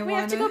 I was like, we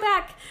have to go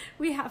back.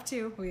 We have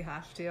to.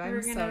 I'm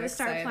We're so gonna excited.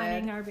 start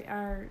planning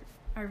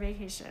our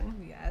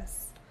vacation.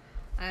 Yes.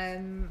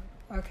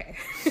 Okay.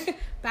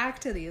 Back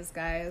to these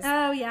guys.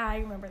 Oh yeah, I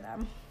remember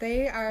them.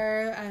 They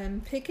are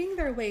picking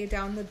their way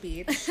down the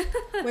beach,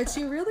 which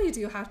you really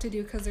do have to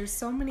do because there's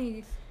so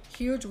many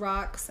huge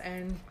rocks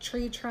and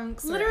tree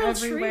trunks Literal are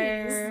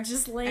everywhere. trees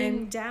just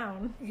laying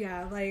down.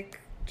 Yeah,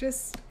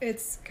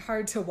 it's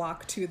hard to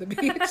walk to the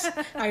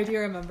beach. I do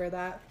remember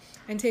that.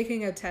 And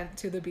taking a tent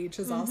to the beach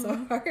is also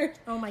hard.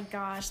 Oh my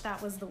gosh,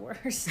 that was the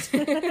worst.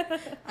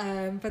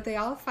 But they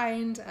all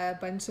find a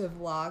bunch of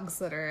logs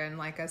that are in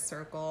like a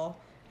circle,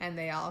 and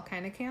they all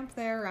kind of camp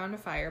there around a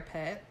fire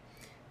pit.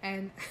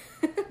 And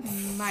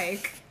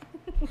Mike,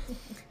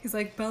 he's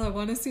like, "Bella,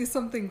 want to see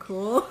something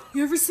cool?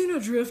 You ever seen a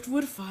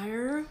driftwood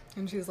fire?"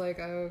 And she's like,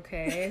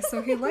 "Okay."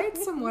 So he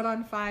lights some wood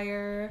on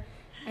fire,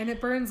 and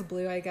it burns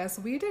blue, I guess.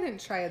 We didn't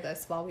try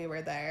this while we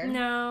were there.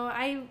 No,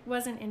 I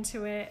wasn't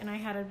into it, and I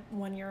had a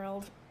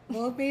 1-year-old.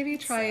 We'll maybe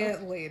try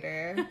it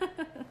later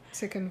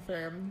to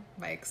confirm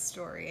Mike's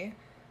story.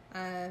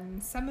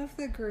 Some of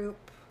the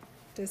group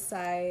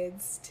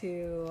decides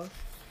to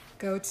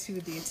go to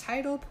the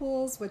tidal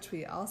pools, which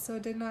we also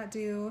did not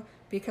do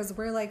because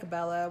we're like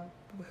Bella,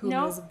 who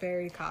was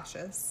very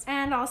cautious.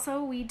 And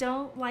also, we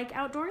don't like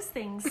outdoors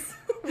things.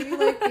 We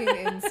like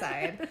being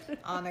inside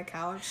on a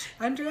couch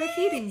under a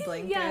heating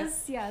blanket.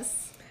 Yes.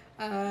 Yes.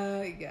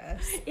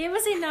 It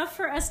was enough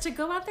for us to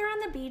go out there on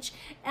the beach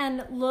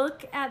and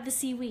look at the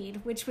seaweed,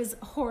 which was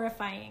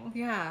horrifying.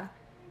 Yeah.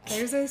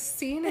 There's a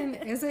scene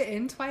is it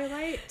in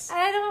Twilight?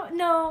 I don't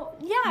know.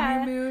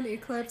 Yeah. New Moon,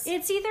 Eclipse.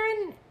 It's either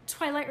in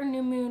Twilight or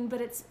New Moon,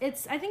 but it's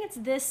I think it's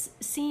this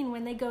scene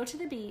when they go to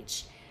the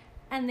beach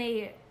and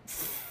they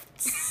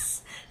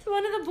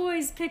one of the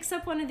boys picks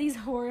up one of these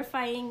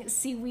horrifying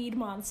seaweed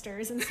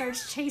monsters and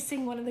starts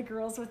chasing one of the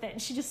girls with it,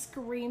 and she just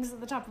screams at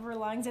the top of her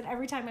lungs, and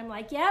every time I'm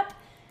like, "Yep,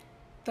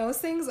 those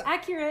things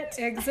accurate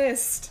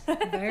exist."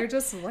 They're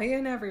just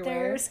laying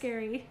everywhere. They're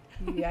scary.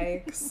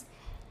 Yikes.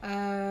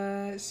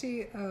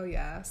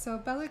 So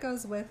Bella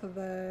goes with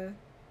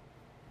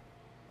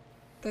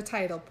the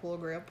tidal pool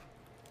group,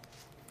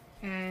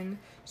 and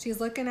she's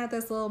looking at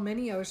this little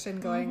mini ocean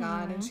going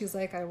on, and she's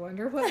like, "I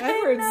wonder what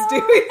Edward's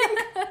doing."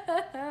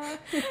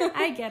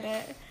 I get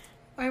it.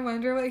 I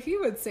wonder what he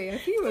would say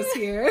if he was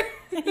here.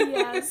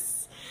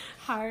 Yes.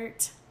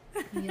 Heart.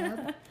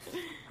 Yep.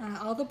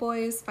 All the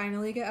boys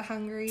finally get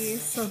hungry,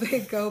 so they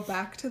go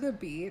back to the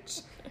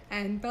beach,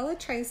 and Bella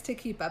tries to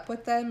keep up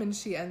with them, and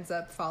she ends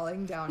up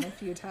falling down a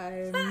few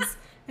times,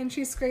 and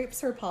she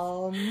scrapes her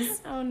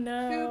palms. Oh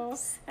no.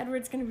 Oops.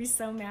 Edward's gonna be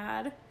so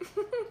mad.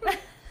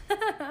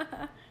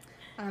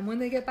 When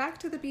they get back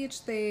to the beach,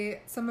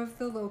 some of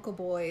the local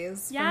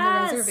boys from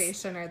Yes. the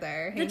reservation are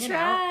there The hanging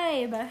out.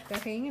 tribe. They're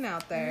hanging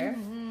out there,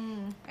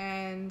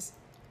 and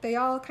they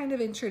all kind of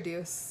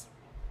introduce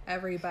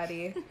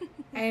everybody.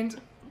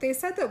 And they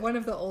said that one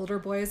of the older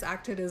boys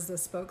acted as the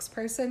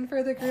spokesperson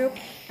for the group,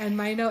 and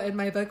my note in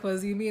my book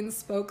was, "You mean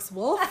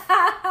spokeswolf?"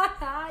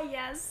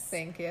 Yes.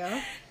 Thank you.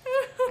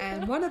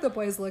 And one of the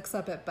boys looks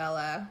up at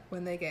Bella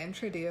when they get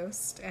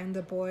introduced, and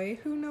the boy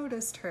who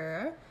noticed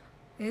her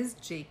is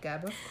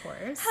Jacob, of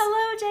course.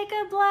 Hello,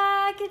 Jacob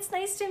Black. It's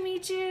nice to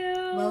meet you.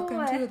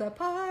 Welcome to the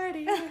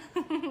party.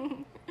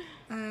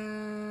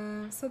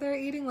 So they're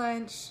eating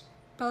lunch.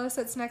 Bella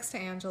sits next to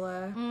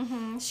Angela.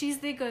 She's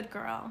the good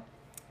girl.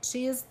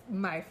 She is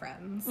my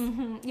friends.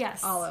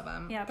 Yes. All of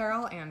them. Yep. They're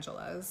all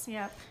Angela's.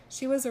 Yep.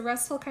 She was a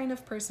restful kind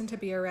of person to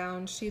be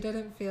around. She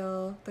didn't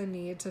feel the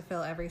need to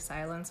fill every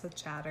silence with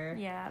chatter.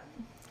 Yep.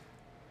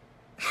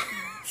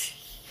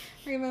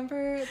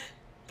 Remember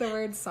the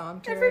word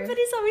saunter?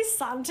 Everybody's always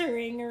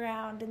sauntering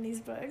around in these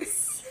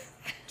books.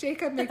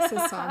 Jacob makes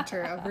a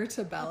saunter over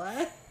to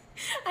Bella.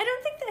 I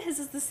don't think that his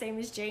is the same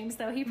as James,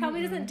 though. He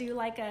probably doesn't do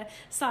like a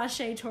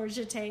sachet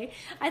tourgette.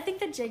 I think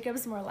that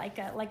Jacob's more like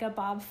a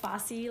Bob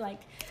Fosse, like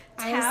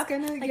tap,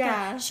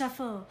 a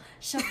shuffle,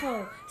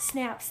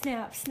 snap,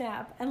 snap,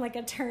 snap, and like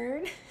a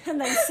turn, and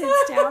then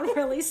sits down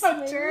really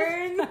smooth.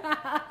 Turn.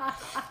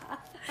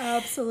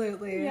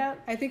 Absolutely.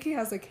 Yep. I think he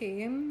has a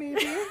cane,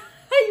 maybe.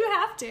 You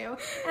have to,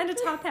 and a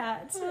top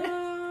hat.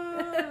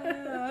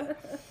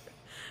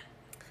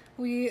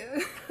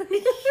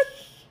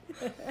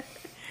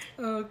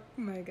 Oh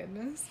my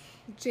goodness.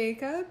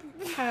 Jacob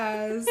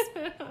has,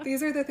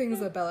 these are the things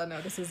that Bella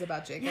notices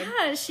about Jacob.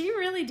 Yeah, she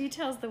really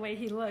details the way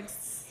he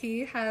looks.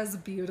 He has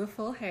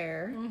beautiful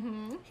hair.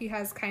 He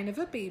has kind of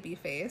a baby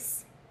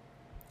face.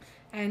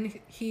 And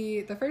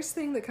the first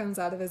thing that comes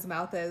out of his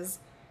mouth is,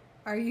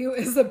 "Are you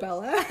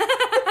Isabella?"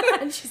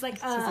 And she's like,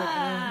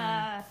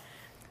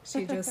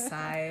 She just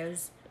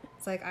sighs.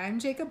 It's like, "I'm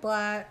Jacob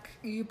Black.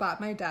 You bought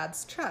my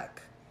dad's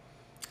truck."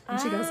 And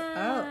she goes,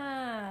 "Oh."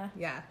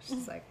 Yeah,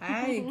 she's like,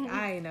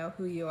 I know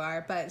who you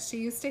are. But she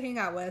used to hang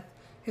out with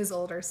his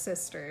older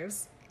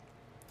sisters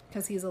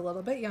because he's a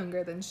little bit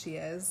younger than she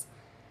is.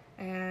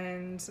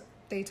 And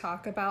they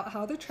talk about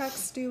how the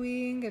truck's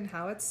doing and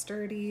how it's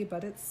sturdy,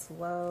 but it's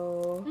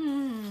slow.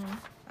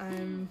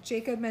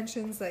 Jacob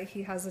mentions that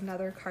he has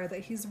another car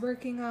that he's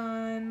working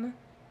on.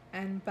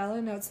 And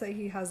Bella notes that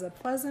he has a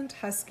pleasant,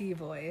 husky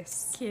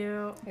voice.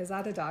 Cute. Is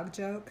that a dog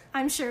joke?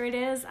 I'm sure it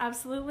is.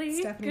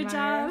 Absolutely. Stephanie Good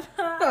Meyer?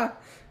 job.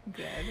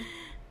 Good.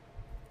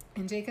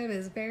 And Jacob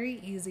is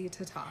very easy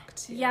to talk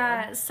to.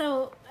 Yeah,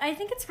 so I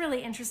think it's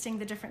really interesting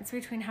the difference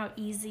between how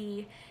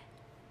easy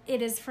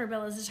it is for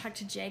Bella to talk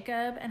to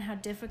Jacob and how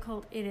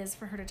difficult it is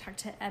for her to talk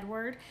to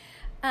Edward.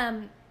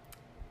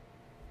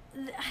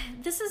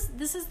 This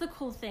is the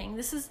cool thing.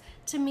 This is,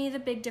 to me, the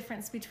big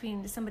difference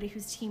between somebody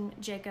who's team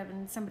Jacob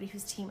and somebody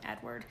who's team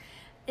Edward,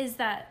 is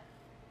that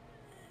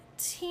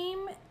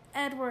team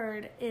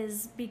Edward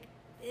is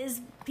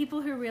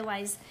people who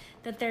realize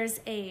that there's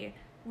a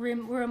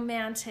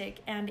romantic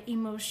and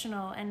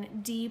emotional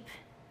and deep,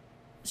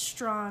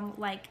 strong,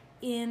 like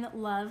in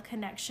love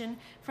connection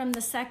from the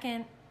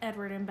second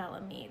Edward and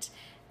Bella meet.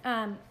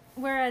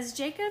 Whereas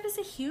Jacob is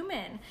a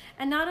human,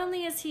 and not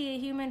only is he a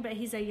human, but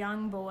he's a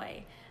young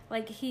boy.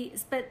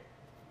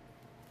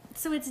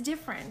 So it's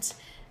different.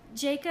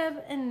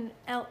 Jacob and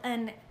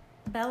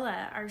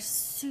Bella are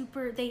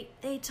super, they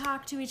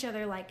talk to each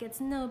other like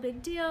it's no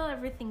big deal,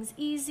 everything's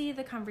easy,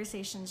 the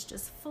conversations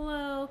just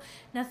flow,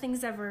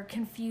 nothing's ever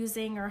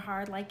confusing or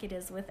hard like it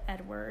is with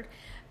Edward.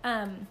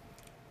 And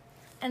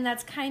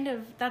that's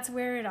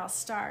where it all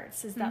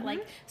starts, is that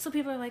like, so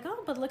people are like,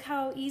 oh, but look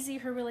how easy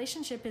her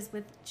relationship is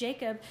with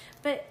Jacob.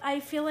 But I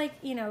feel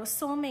like,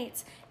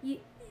 soulmates, a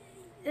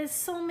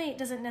soulmate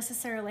doesn't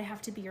necessarily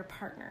have to be your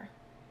partner.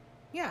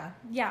 Yeah.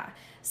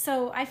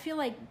 So I feel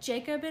like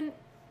Jacob and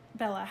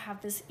Bella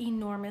have this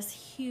enormous,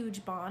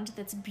 huge bond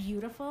that's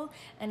beautiful,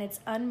 and it's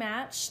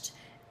unmatched,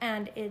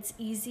 and it's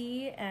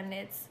easy, and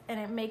it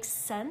makes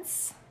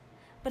sense,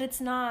 but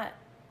it's not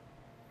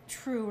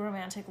true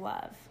romantic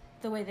love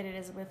the way that it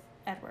is with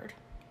Edward.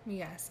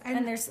 Yes.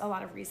 And there's a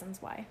lot of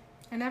reasons why.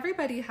 And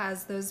everybody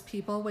has those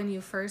people when you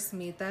first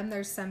meet them.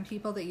 There's some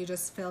people that you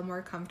just feel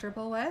more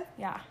comfortable with.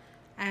 Yeah.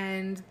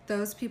 And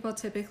those people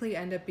typically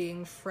end up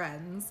being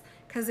friends.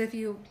 Because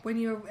when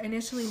you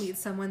initially meet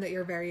someone that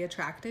you're very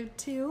attracted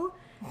to,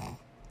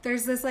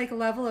 there's this like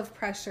level of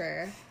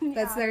pressure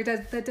that's there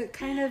that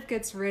kind of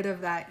gets rid of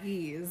that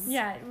ease.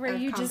 Yeah, where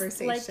you just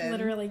like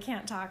literally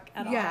can't talk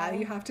at all. Yeah,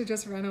 you have to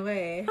just run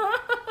away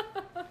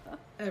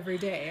every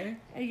day.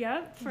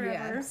 Yep,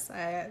 forever. Yes,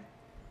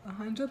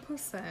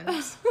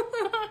 100%.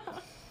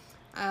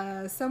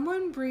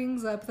 Someone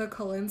brings up the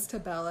Cullens to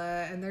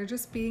Bella, and they're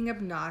just being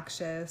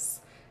obnoxious.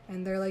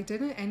 And they're like,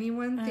 didn't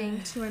anyone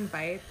think to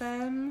invite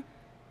them?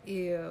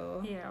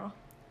 Ew.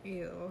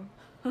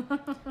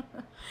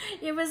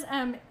 It was,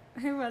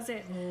 who was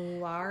it?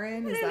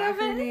 Lauren, is that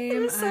her name? It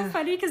was so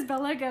funny because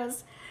Bella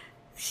goes,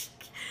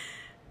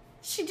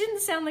 she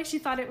didn't sound like she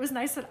thought it was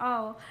nice at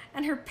all.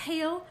 And her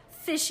pale,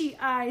 fishy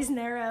eyes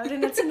narrowed.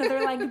 And it's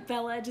another like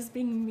Bella just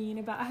being mean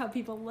about how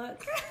people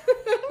look.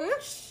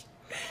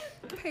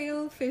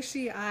 Pale,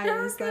 fishy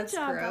eyes. That's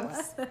job,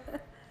 gross.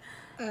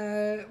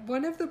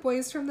 One of the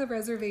boys from the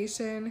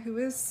reservation, who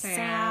is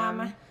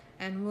Sam.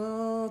 And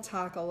we'll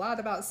talk a lot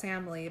about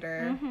Sam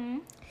later.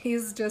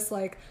 He's just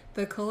like,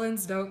 the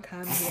Cullens don't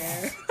come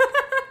here.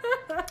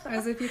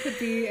 As if you could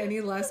be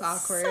any less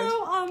awkward.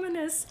 So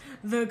ominous.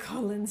 The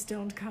Cullens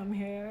don't come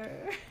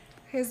here.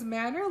 His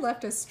manner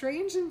left a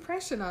strange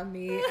impression on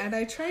me, and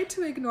I tried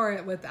to ignore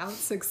it without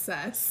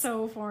success.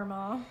 So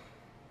formal.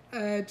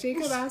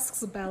 Jacob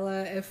asks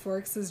Bella if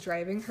Forks is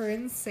driving her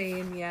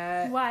insane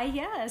yet. Why,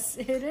 yes,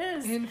 it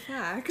is. In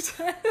fact,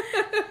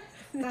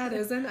 that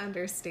is an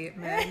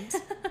understatement.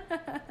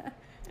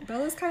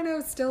 Bella's kind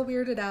of still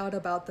weirded out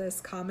about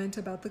this comment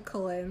about the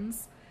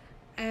Cullens,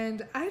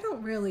 and I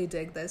don't really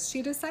dig this.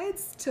 She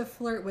decides to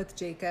flirt with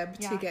Jacob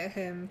to get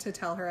him to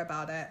tell her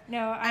about it.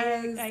 No,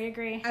 I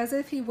agree. As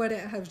if he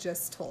wouldn't have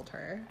just told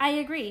her. I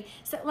agree.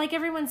 So, like,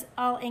 everyone's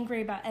all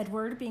angry about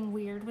Edward being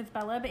weird with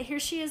Bella, but here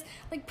she is,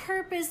 like,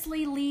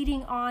 purposely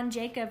leading on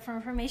Jacob for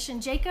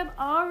information. Jacob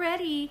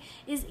already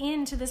is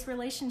into this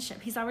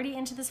relationship. He's already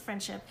into this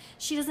friendship.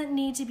 She doesn't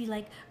need to be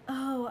like,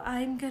 oh,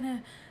 I'm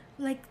gonna,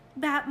 like,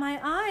 bat my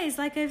eyes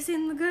like I've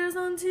seen the girls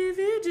on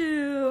TV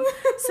do,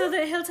 so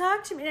that he'll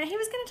talk to me. He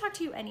was going to talk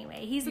to you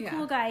anyway. He's a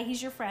cool guy.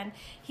 He's your friend.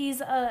 He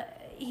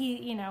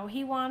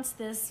wants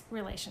this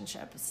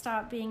relationship.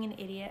 Stop being an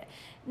idiot.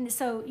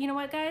 So, you know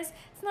what, guys?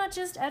 It's not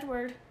just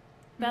Edward.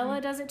 Bella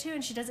does it too,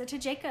 and she does it to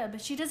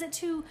Jacob. She does it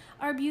to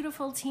our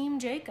beautiful team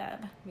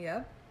Jacob.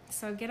 Yep.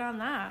 So get on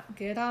that.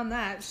 Get on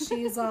that.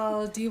 She's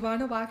all, do you want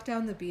to walk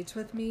down the beach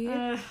with me?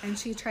 And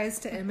she tries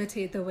to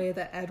imitate the way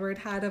that Edward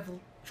had of...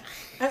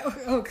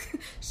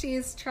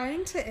 she's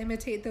trying to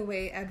imitate the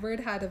way Edward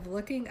had of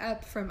looking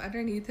up from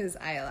underneath his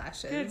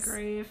eyelashes. Good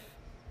grief.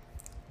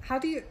 How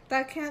do you...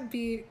 That can't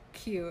be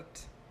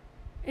cute.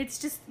 It's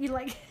just, you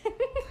like...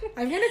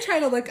 I'm going to try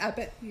to look up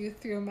at you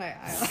through my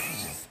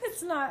eyelashes.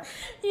 It's not.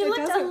 You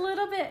looked a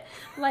little bit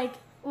like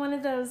one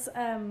of those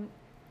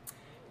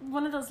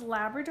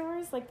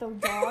Labradors, like the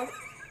dog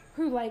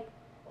who like,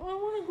 I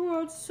want to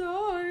go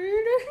outside.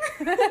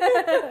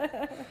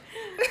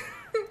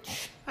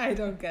 I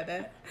don't get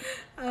it.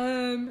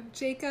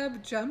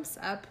 Jacob jumps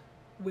up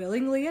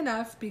willingly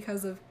enough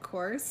because of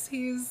course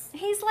he's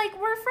like,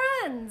 we're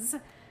friends.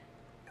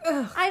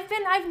 Ugh.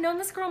 I've known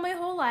this girl my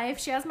whole life.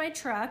 She has my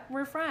truck.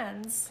 We're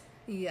friends.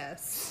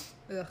 Yes.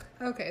 Ugh.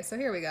 Okay, so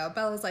here we go.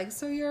 Bella's like,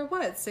 so you're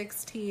what,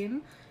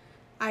 16?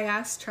 I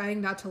asked,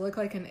 trying not to look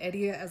like an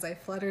idiot as I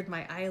fluttered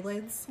my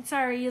eyelids.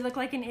 Sorry, you look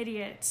like an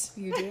idiot.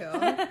 You do.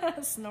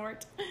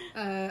 Snort.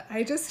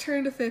 I just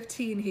turned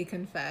 15, he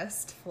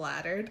confessed,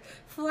 flattered.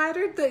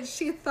 Flattered that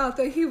she thought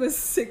that he was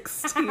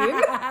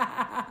 16.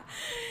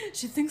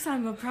 She thinks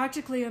I'm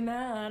practically a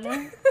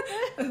man.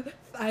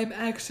 I'm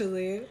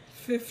actually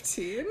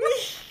 15.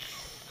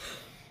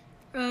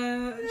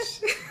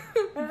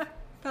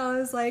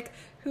 Bella's like,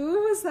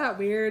 who was that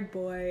weird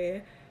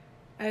boy?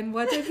 And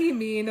what did he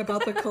mean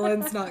about the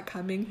Cullens not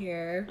coming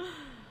here?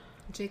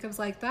 Jacob's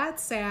like,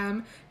 that's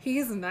Sam.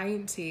 He's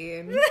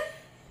 19.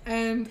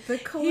 And the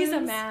Cullens... He's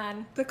a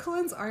man. The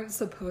Cullens aren't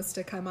supposed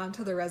to come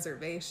onto the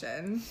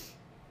reservation.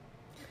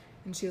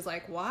 And she's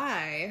like,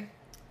 why?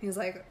 He's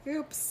like,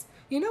 oops.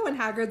 You know when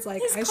Hagrid's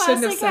like, I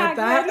shouldn't have said Hagrid,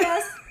 that?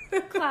 Yes.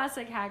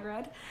 Classic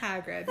Hagrid.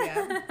 Hagrid,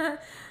 yeah.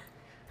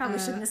 Probably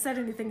shouldn't have said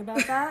anything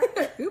about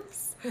that.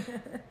 Oops.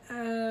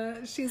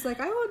 She's like,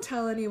 I won't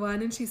tell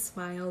anyone, and she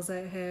smiles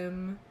at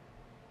him.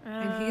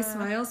 And he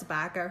smiles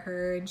back at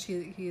her, and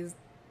he's,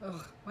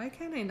 ugh, why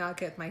can't I not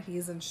get my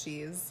he's and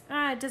she's?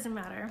 It doesn't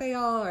matter. They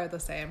all are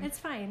the same. It's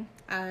fine.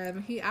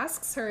 He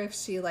asks her if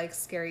she likes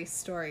scary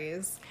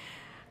stories.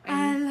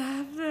 I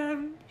love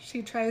them.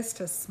 She tries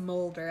to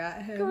smolder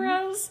at him.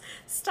 Gross.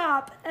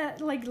 Stop.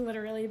 Like,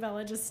 literally,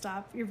 Bella, just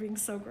stop. You're being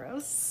so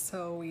gross.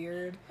 So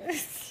weird.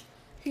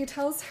 He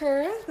tells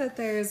her that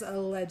there's a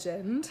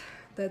legend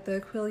that the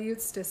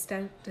Quileutes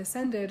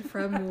descended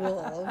from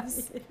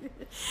wolves. It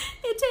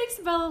takes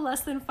Bella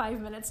less than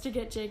 5 minutes to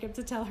get Jacob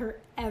to tell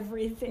her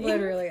everything.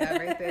 Literally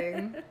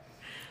everything.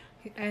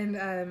 And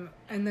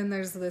then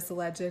there's this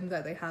legend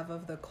that they have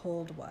of the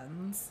Cold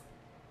Ones.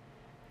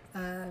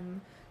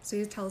 So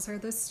he tells her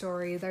this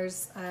story. There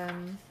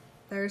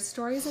are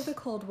stories of the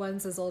Cold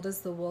Ones as old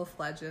as the wolf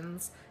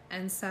legends,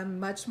 and some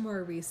much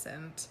more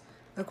recent.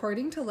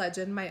 According to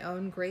legend, my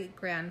own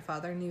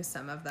great-grandfather knew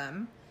some of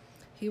them.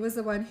 He was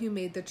the one who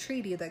made the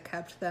treaty that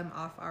kept them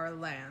off our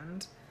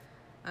land.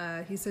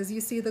 He says, you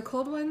see, the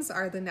Cold Ones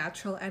are the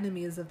natural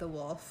enemies of the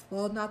wolf.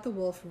 Well, not the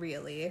wolf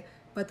really,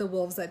 but the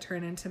wolves that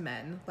turn into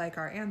men, like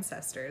our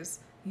ancestors.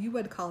 You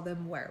would call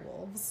them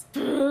werewolves.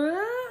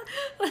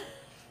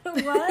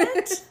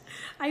 What?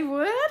 I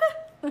would?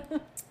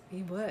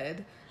 He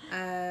would.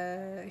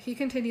 He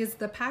continues,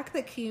 the pack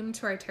that came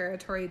to our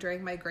territory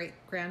during my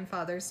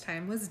great-grandfather's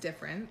time was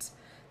different.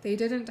 They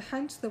didn't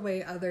hunt the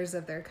way others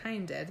of their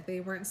kind did.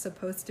 They weren't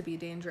supposed to be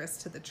dangerous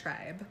to the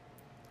tribe.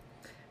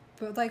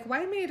 But, like,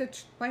 why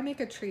make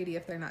a treaty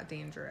if they're not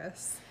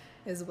dangerous,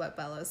 is what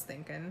Bella's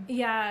thinking.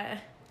 Yeah.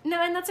 No,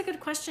 and that's a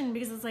good question,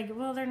 because it's like,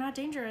 well, they're not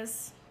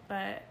dangerous,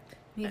 but...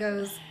 He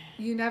goes,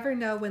 you never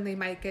know when they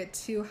might get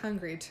too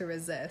hungry to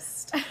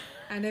resist.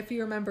 And if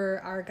you remember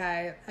our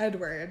guy,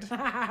 Edward,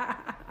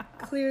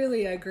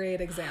 clearly a great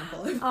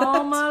example of that.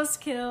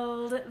 Almost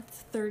killed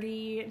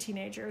 30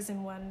 teenagers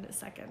in 1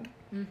 second.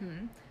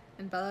 Mm-hmm.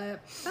 And Bella's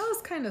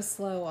kind of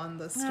slow on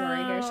the story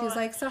here. Oh. She's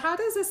like, so how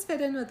does this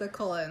fit in with the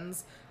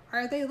Cullens?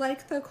 Are they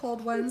like the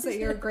cold ones that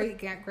your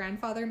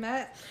great-grandfather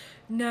met?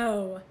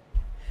 No.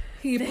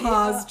 He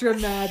paused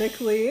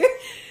dramatically.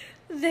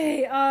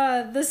 They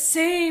are the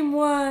same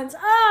ones.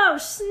 Oh,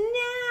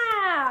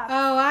 snap!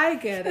 Oh, I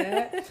get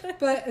it.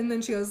 And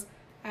then she goes,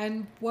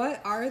 and what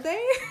are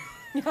they?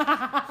 He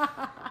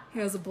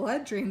goes,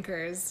 blood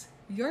drinkers.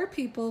 Your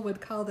people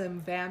would call them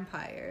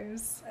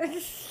vampires.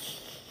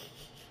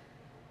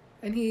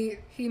 And he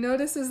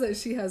notices that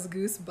she has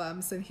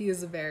goosebumps, and he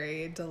is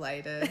very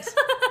delighted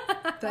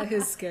that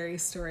his scary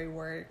story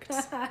worked.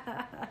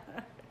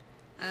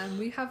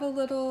 We have a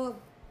little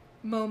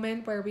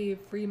moment where we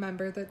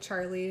remember that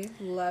Charlie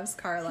loves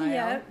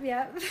Carlisle.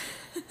 Yep.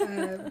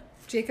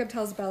 Jacob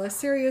tells Bella,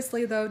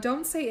 seriously though,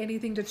 don't say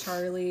anything to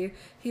Charlie.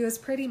 He was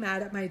pretty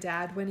mad at my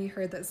dad when he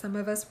heard that some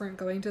of us weren't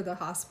going to the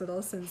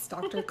hospital since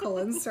Dr.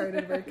 Cullen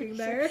started working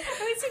there.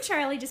 I would see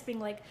Charlie just being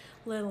like,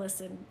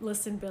 listen,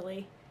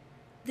 Billy.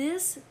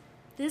 This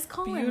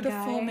Cullen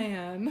Beautiful guy,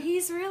 man.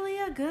 he's really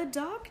a good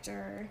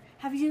doctor.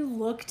 Have you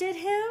looked at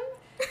him?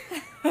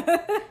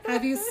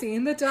 Have you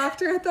seen the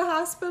doctor at the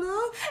hospital?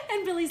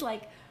 And Billy's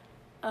like,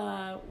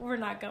 we're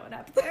not going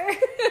up there.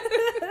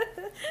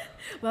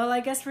 Well, I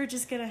guess we're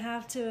just gonna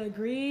have to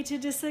agree to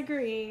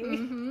disagree.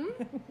 Mm-hmm.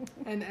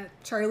 And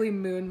Charlie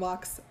Moon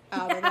walks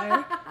out of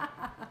there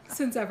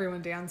since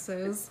everyone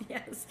dances.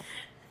 Yes.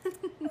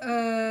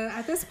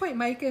 At this point,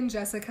 Mike and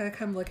Jessica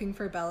come looking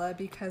for Bella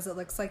because it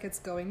looks like it's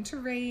going to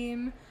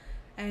rain.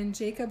 And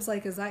Jacob's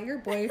like, is that your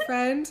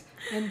boyfriend?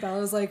 And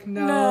Bella's like,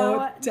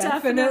 no,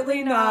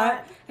 definitely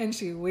not. And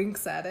she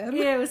winks at him.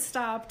 Ew,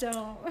 stop,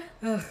 don't.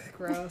 Ugh,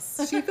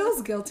 gross. She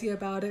feels guilty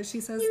about it. She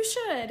says, You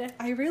should.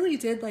 I really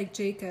did like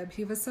Jacob.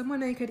 He was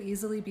someone I could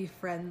easily be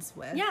friends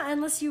with. Yeah,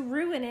 unless you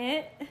ruin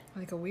it.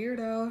 Like a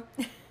weirdo.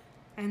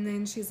 And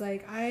then she's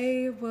like,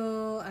 I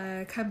will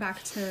come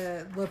back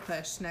to La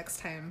Push next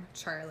time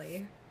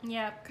Charlie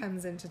Yep.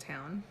 comes into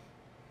town.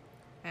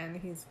 And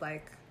he's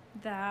like,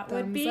 That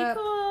would thumbs be up.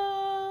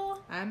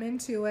 cool. I'm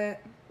into it.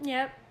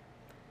 Yep.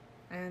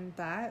 And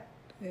that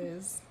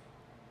is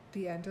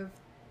the end of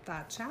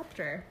that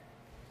chapter.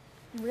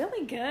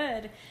 Really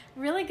good.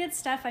 Really good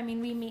stuff. I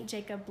mean, we meet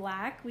Jacob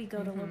Black. We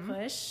go to La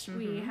Push.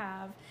 We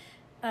have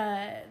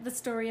the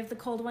story of the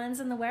Cold Ones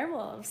and the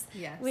werewolves.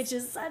 Yes. Which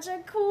is such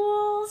a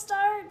cool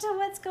start to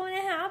what's going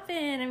to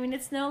happen. I mean,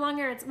 it's no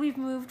longer, we've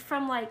moved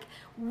from like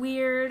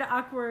weird,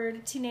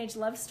 awkward teenage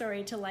love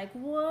story to like,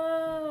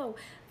 whoa,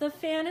 the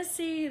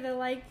fantasy,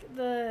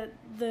 the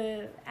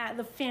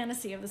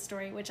fantasy of the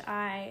story, which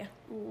I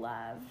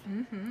love.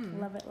 Mm-hmm.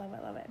 Love it, love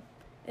it, love it.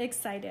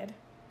 Excited.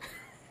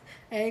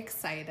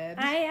 Excited.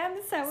 I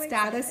am so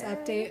excited. Status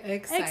update,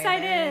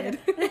 excited.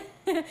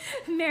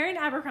 Marion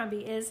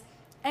Abercrombie is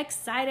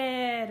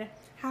excited.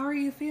 How are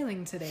you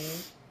feeling today?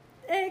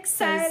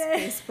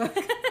 Excited. Says Facebook.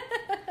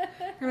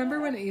 Remember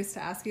when it used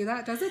to ask you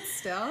that? Does it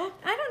still?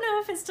 I don't know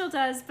if it still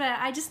does, but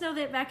I just know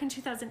that back in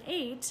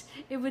 2008,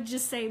 it would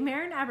just say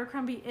Marion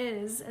Abercrombie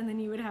is, and then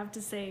you would have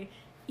to say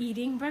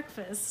eating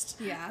breakfast.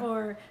 Yeah.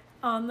 Or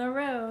on the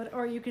road,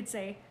 or you could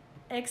say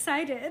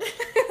excited.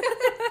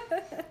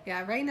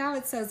 Yeah, right now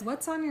it says,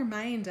 what's on your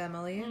mind,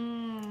 Emily?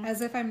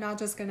 As if I'm not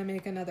just going to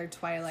make another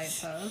Twilight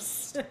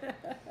post.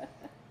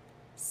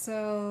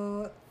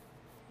 So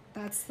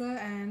that's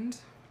the end.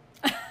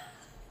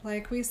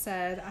 Like we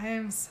said, I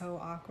am so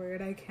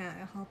awkward. I can't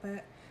help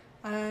it.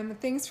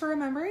 Thanks for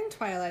remembering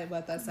Twilight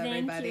with us,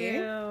 everybody. Thank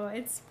you.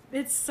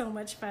 It's so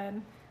much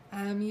fun.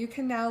 You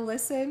can now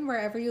listen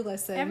wherever you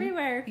listen.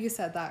 Everywhere. You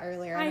said that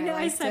earlier. I and know,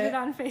 I liked said it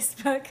on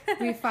Facebook.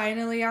 We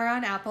finally are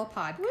on Apple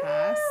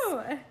Podcasts,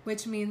 Woo!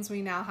 which means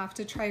we now have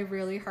to try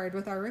really hard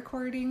with our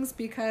recordings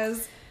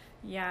because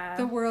Yeah.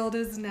 the world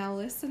is now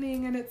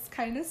listening and it's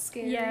kind of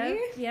scary.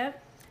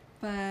 Yep.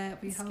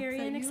 But we hope Scary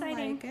that and you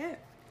exciting. like it.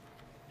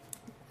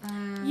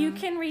 You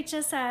can reach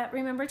us at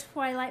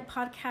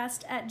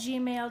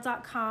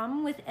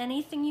remembertwilightpodcast@gmail.com with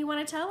anything you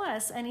want to tell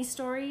us. Any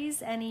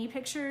stories, any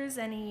pictures,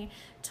 any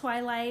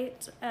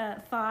Twilight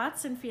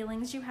thoughts and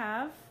feelings you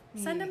have.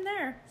 Send them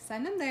there.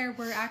 Send them there.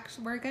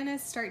 We're gonna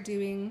start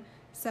doing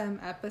some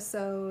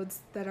episodes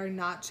that are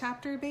not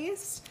chapter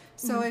based.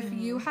 So if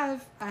you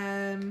have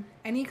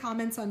any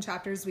comments on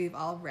chapters we've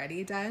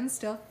already done,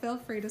 still feel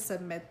free to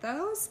submit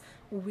those.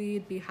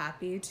 We'd be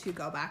happy to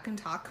go back and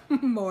talk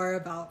more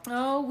about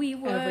Oh, we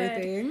would.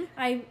 everything.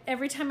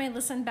 Every time I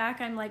listen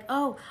back, I'm like,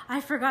 oh, I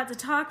forgot to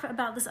talk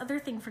about this other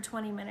thing for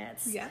 20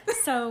 minutes. Yeah.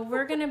 So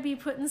we're going to be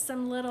putting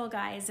some little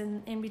guys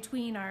in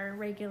between our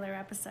regular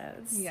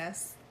episodes.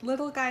 Yes.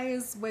 Little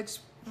guys, which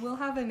we'll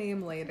have a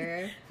name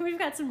later. We've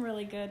got some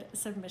really good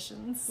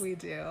submissions. We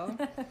do.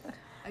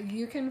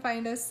 You can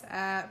find us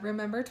at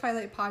Remember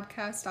Twilight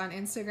Podcast on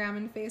Instagram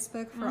and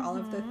Facebook for all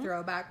of the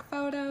throwback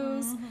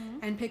photos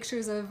and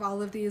pictures of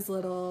all of these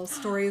little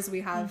stories we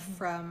have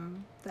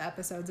from the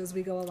episodes as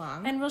we go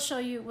along. And we'll show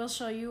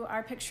you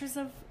our pictures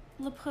of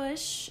La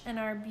Push and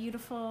my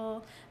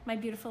beautiful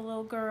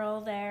little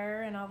girl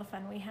there and all the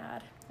fun we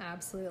had.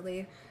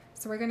 Absolutely.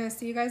 So we're going to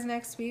see you guys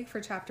next week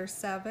for Chapter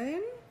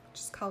 7. which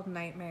is called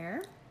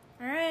Nightmare.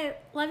 All right.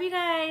 Love you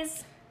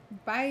guys.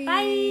 Bye.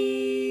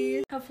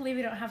 Bye. Hopefully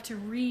we don't have to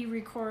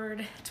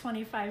re-record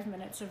 25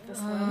 minutes of this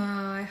one.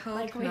 I hope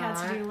like we not.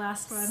 had to do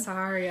last one.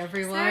 Sorry,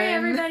 everyone. Sorry,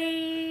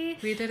 everybody.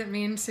 We didn't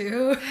mean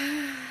to.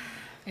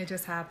 It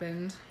just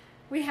happened.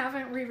 We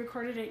haven't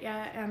re-recorded it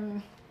yet,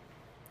 and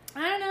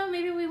I don't know,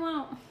 maybe we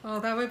won't. Oh,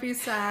 that would be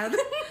sad.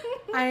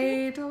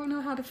 I don't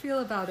know how to feel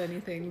about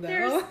anything,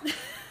 though.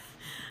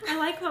 I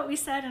like what we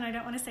said, and I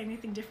don't want to say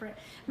anything different.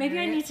 Maybe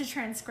I Right. need to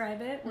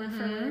transcribe it word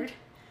for word,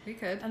 We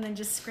could. and then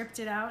just script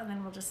it out, and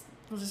then we'll just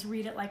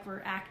read it like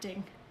we're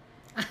acting.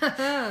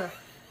 That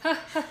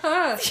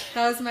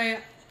was my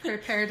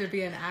prepare to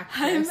be an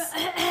I'm actress.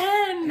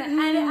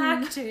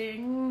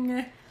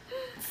 acting.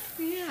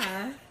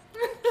 Yeah.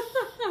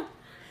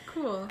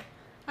 Cool.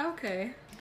 Okay.